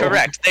 So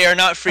Correct. They are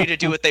not free to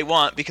do what they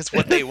want because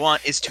what they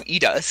want is to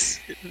eat us.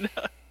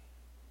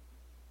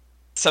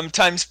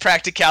 Sometimes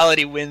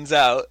practicality wins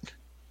out.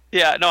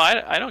 Yeah, no,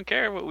 I don't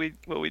care what we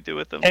do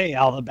with them. Hey,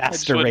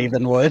 Alabaster wouldn't-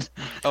 Ravenwood.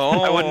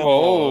 Oh, I wouldn't-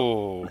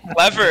 Oh.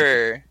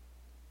 clever.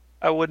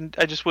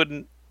 I just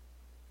wouldn't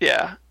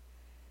Yeah.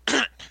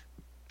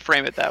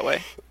 Frame it that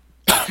way.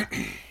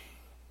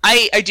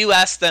 I do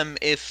ask them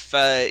if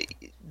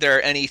there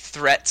are any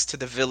threats to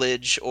the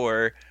village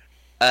or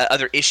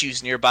other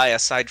issues nearby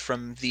aside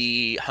from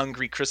the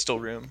Hungry Crystal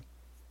Room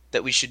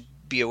that we should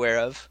be aware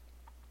of.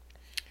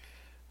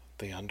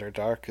 The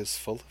Underdark is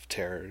full of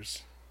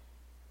terrors.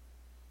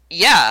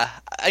 Yeah,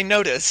 I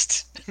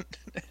noticed.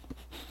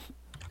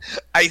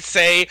 I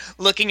say,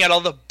 looking at all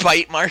the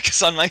bite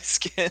marks on my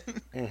skin.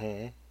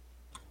 Mm-hmm.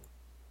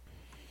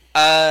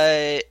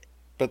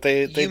 But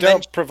they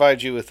don't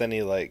provide you with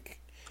any, like,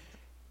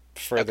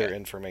 further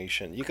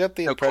information. You get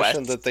the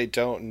impression that they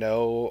don't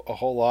know a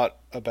whole lot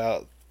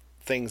about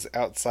things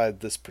outside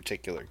this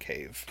particular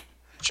cave.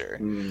 Sure.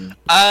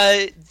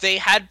 They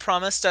had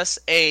promised us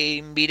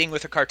a meeting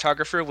with a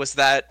cartographer. Was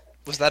that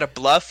a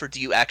bluff, or do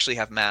you actually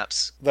have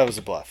maps? That was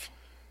a bluff.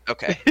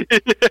 Okay.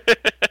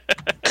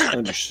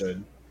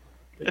 Understood.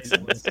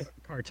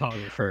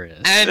 Cartographer is.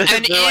 And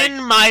They're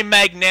in my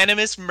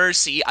magnanimous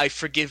mercy, I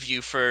forgive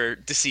you for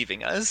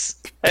deceiving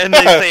us. And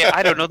they say,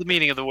 I don't know the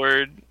meaning of the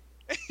word.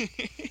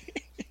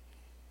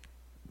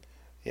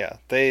 Yeah,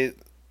 they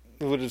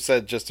would have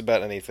said just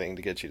about anything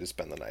to get you to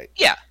spend the night.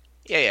 Yeah,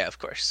 of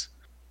course.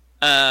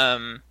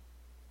 I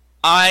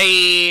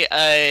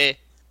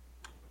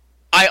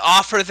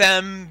offer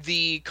them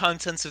the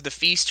contents of the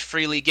feast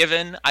freely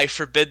given. I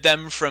forbid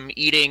them from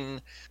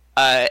eating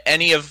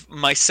any of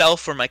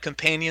myself or my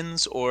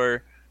companions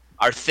or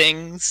our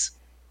things.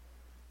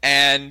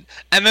 And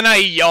then I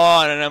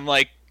yawn and I'm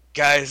like,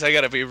 guys, I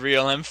gotta be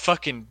real. I'm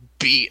fucking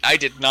beat. I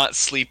did not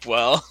sleep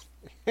well.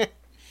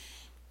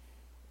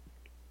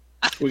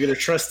 We're gonna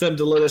trust them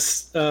to let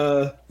us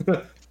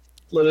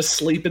let us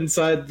sleep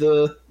inside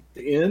the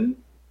inn.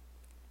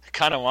 I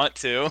kind of want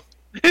to.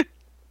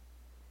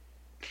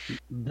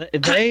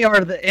 They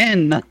are the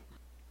inn.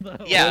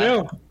 Yeah. I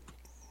know.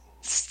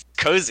 It's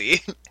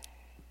cozy.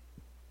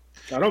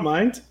 I don't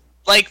mind.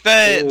 Like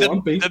A little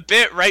lumpy. the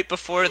bit right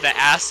before the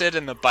acid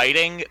and the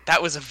biting,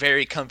 that was a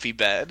very comfy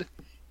bed.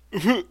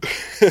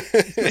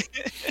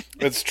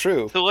 It's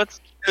true. So let's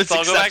It's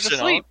all go back to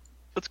exceptional. sleep.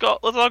 Let's all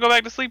go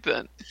back to sleep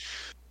then.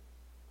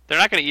 They're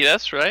not gonna eat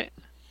us, right?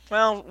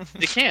 Well,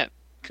 They can't.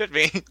 could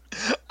be.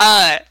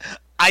 I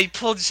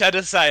pulled Shed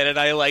aside and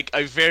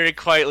I very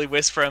quietly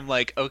whisper, I'm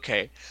like,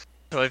 okay,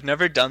 so I've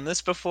never done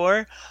this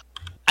before.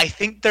 I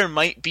think there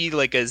might be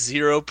like a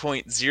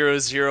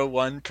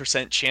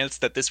 0.001% chance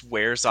that this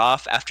wears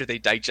off after they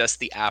digest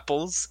the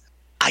apples.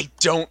 I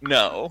don't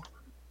know.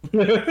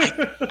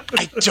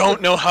 I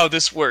don't know how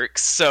this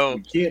works, so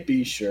Can't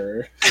be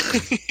sure.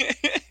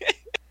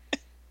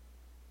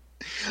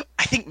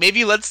 I think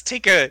maybe let's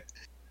take a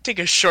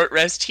short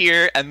rest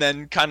here and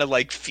then kind of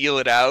like feel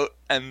it out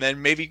and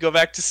then maybe go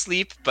back to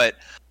sleep, but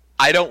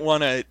I don't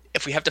want to,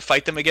 if we have to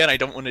fight them again, I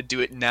don't want to do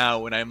it now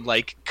when I'm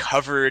like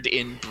covered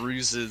in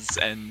bruises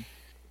and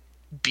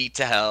beat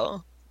to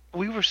hell.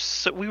 We were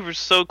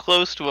so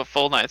close to a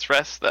full night's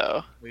rest,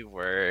 though. We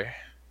were.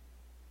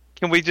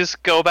 Can we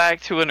just go back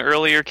to an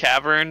earlier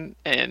cavern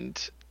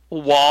and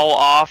wall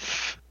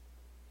off?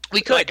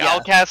 We could, Like, yeah.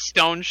 I'll cast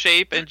stone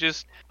shape and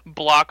just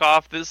block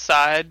off this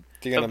side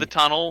You're gonna of the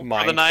tunnel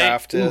for the night.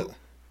 Minecraft it.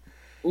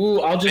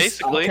 I'll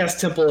Basically. cast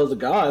Temple of the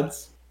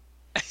Gods.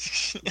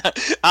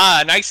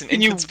 Nice and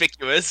Can you-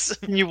 inconspicuous.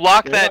 Can you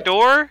lock Yeah. that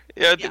door?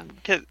 Yeah. Yeah.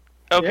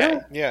 Okay.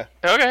 Yeah,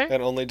 Okay.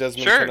 and only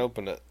Desmond Sure. can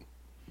open it.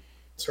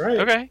 That's right.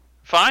 Okay.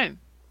 Fine.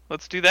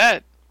 Let's do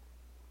that.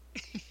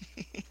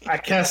 I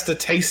cast a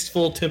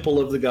tasteful Temple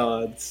of the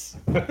Gods.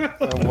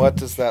 And what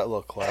does that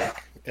look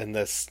like in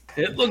this?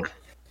 It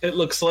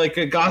looks like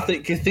a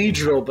Gothic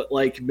cathedral, but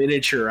like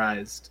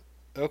miniaturized,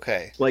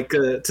 Okay, like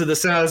to the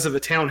size of a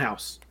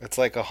townhouse. it's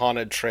like a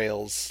Haunted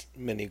Trails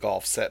mini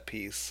golf set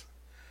piece.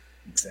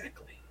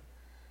 Exactly.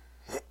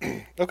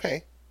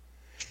 Okay.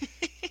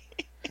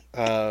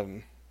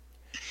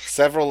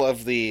 Several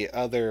of the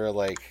other,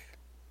 like,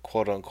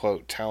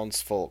 quote-unquote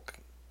townsfolk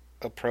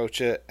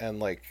approach it, and,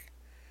 like,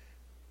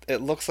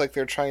 it looks like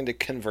they're trying to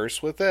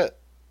converse with it.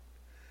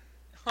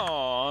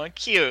 Aw,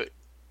 cute.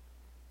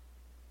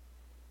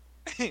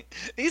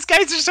 These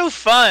guys are so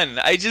fun.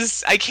 I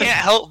can't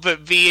help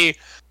but be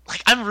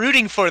like, I'm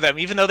rooting for them,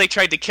 even though they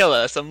tried to kill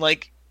us. I'm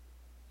like,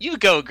 you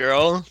go,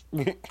 girl.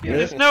 Yeah,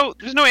 there's no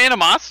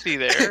animosity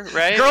there,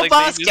 right? Girl Like,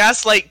 boss, they,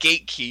 gaslight,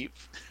 gatekeep.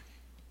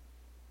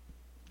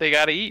 they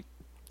gotta eat.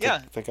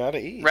 Yeah. They gotta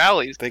eat.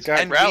 Rallies. They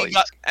got. rallies.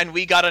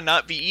 We gotta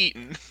not be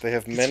eaten. They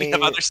have 'Cause many, we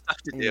have other stuff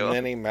to do.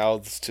 many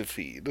mouths to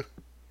feed.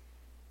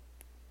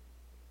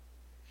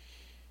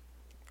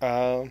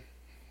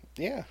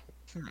 Yeah.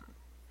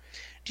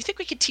 Do you think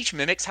we could teach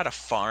mimics how to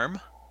farm?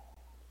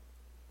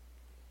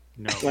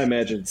 No. I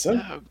imagine so.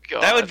 Oh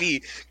god. That would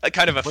be a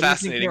kind of a What do you think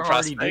fascinating they're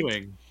already prospect.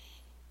 doing?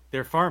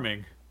 They're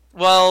farming.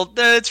 Well,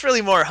 it's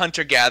really more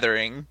hunter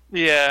gathering.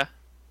 Yeah.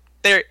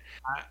 They're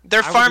I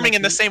would farming like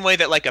in the to- same way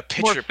that like a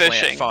pitcher plant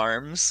fishing.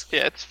 farms.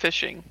 Yeah, it's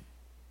fishing.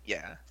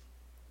 Yeah.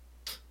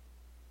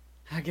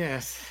 I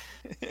guess.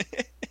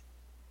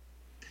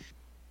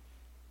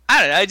 I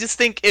don't know. I just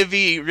think it'd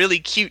be really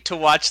cute to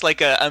watch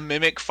like a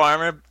mimic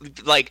farmer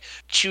like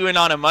chewing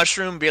on a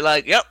mushroom, be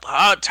like, "Yep,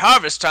 it's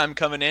harvest time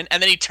coming in,"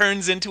 and then he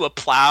turns into a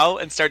plow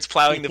and starts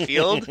plowing the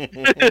field.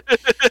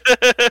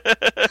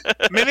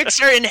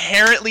 Mimics are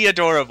inherently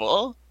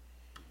adorable.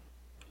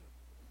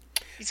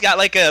 He's got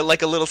like a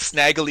little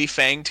snaggly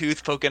fang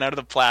tooth poking out of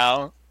the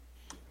plow.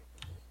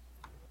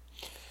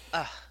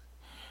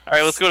 All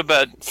right, let's go to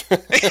bed.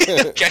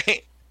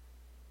 Okay.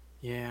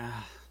 Yeah.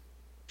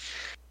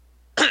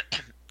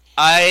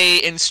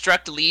 I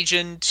instruct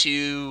Legion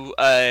to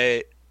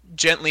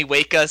gently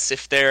wake us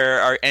if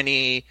there are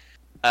any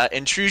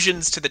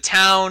intrusions to the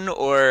town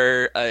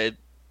or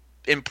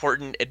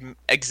important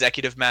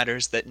executive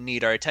matters that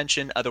need our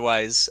attention.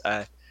 Otherwise,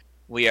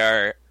 we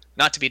are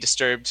not to be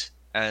disturbed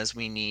as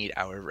we need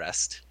our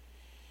rest.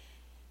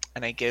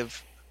 And I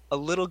give a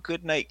little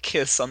goodnight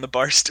kiss on the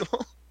bar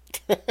stool.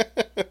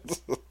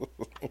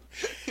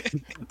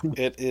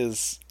 It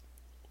is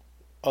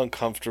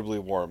uncomfortably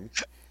warm.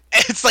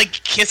 It's like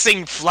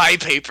kissing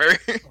flypaper.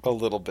 A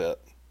little bit.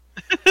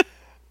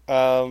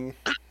 All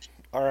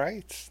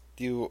right.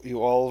 You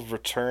all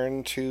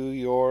return to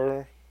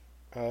your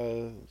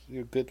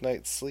good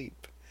night's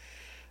sleep,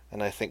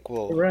 and I think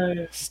we'll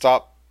Hooray.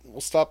 stop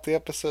the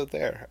episode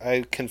there.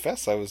 I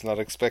confess I was not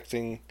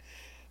expecting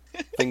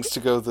things to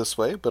go this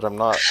way, but I'm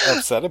not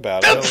upset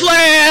about The it.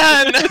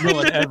 plan! No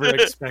one ever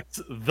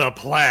expects the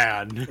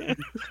plan.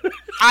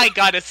 I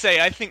gotta say,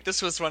 I think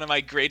this was one of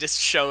my greatest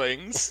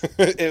showings.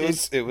 It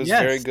was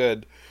Yes. very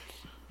good.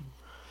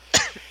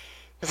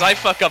 Because I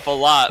fuck up a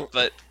lot,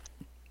 but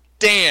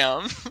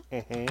damn.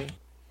 Hmm.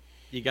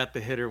 You got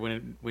the hitter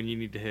when you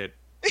need to hit.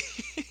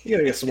 You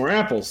gotta get some more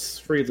apples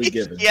freely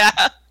given. Yeah.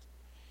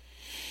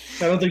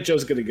 I don't think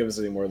Joe's gonna give us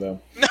any more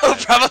though. No,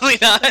 probably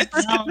not.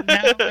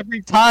 Now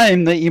every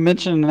time that you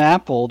mention an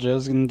apple,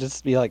 Joe's gonna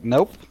just be like,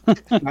 "Nope."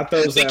 Not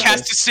those They apples.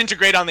 cast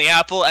Disintegrate on the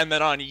apple and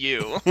then on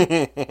you.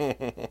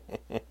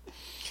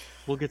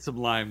 We'll get some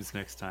limes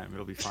next time.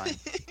 It'll be fine.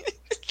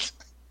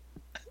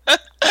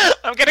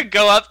 I'm gonna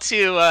go up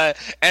to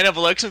Anna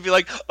Valux and be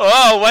like,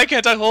 "Oh, why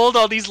can't I hold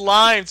all these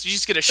limes?" You're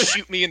just gonna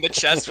shoot me in the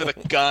chest with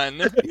a gun.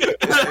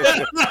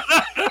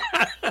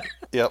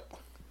 Yep.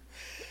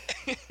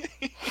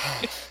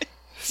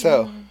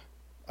 So,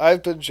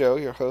 I've been Joe,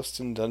 your host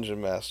and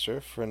dungeon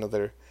master, for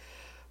another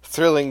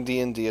thrilling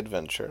D&D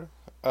adventure.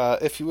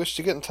 If you wish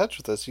to get in touch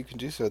with us, you can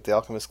do so at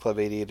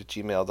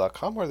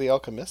thealchemistclub88@gmail.com or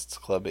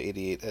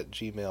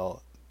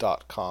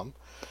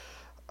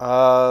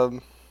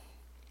thealchemists@gmail.com.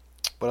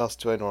 What else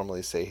do I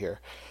normally say here?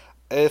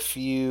 If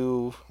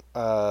you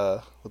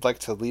would like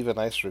to leave a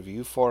nice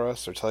review for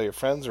us or tell your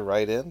friends or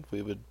write in,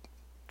 we would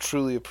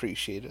truly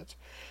appreciate it.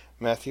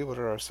 Matthew, what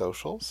are our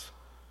socials?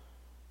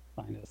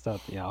 Find us at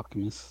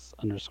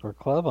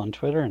 @thealchemists_club on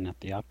Twitter and at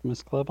the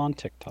Alchemist Club on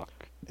TikTok.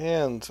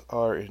 And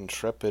our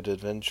intrepid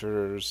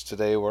adventurers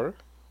today were...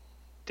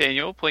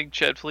 Daniel playing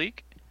Ched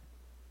Fleek.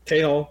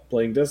 K-Hall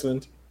playing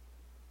Desmond.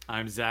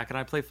 I'm Zach and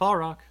I play Fall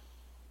Rock.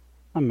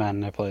 I'm Matt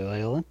and I play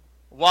Leyland.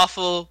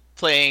 Waffle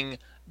playing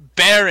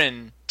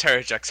Baron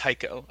Terrajux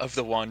Heiko of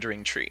the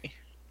Wandering Tree.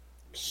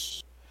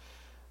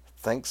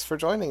 Thanks for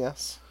joining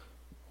us.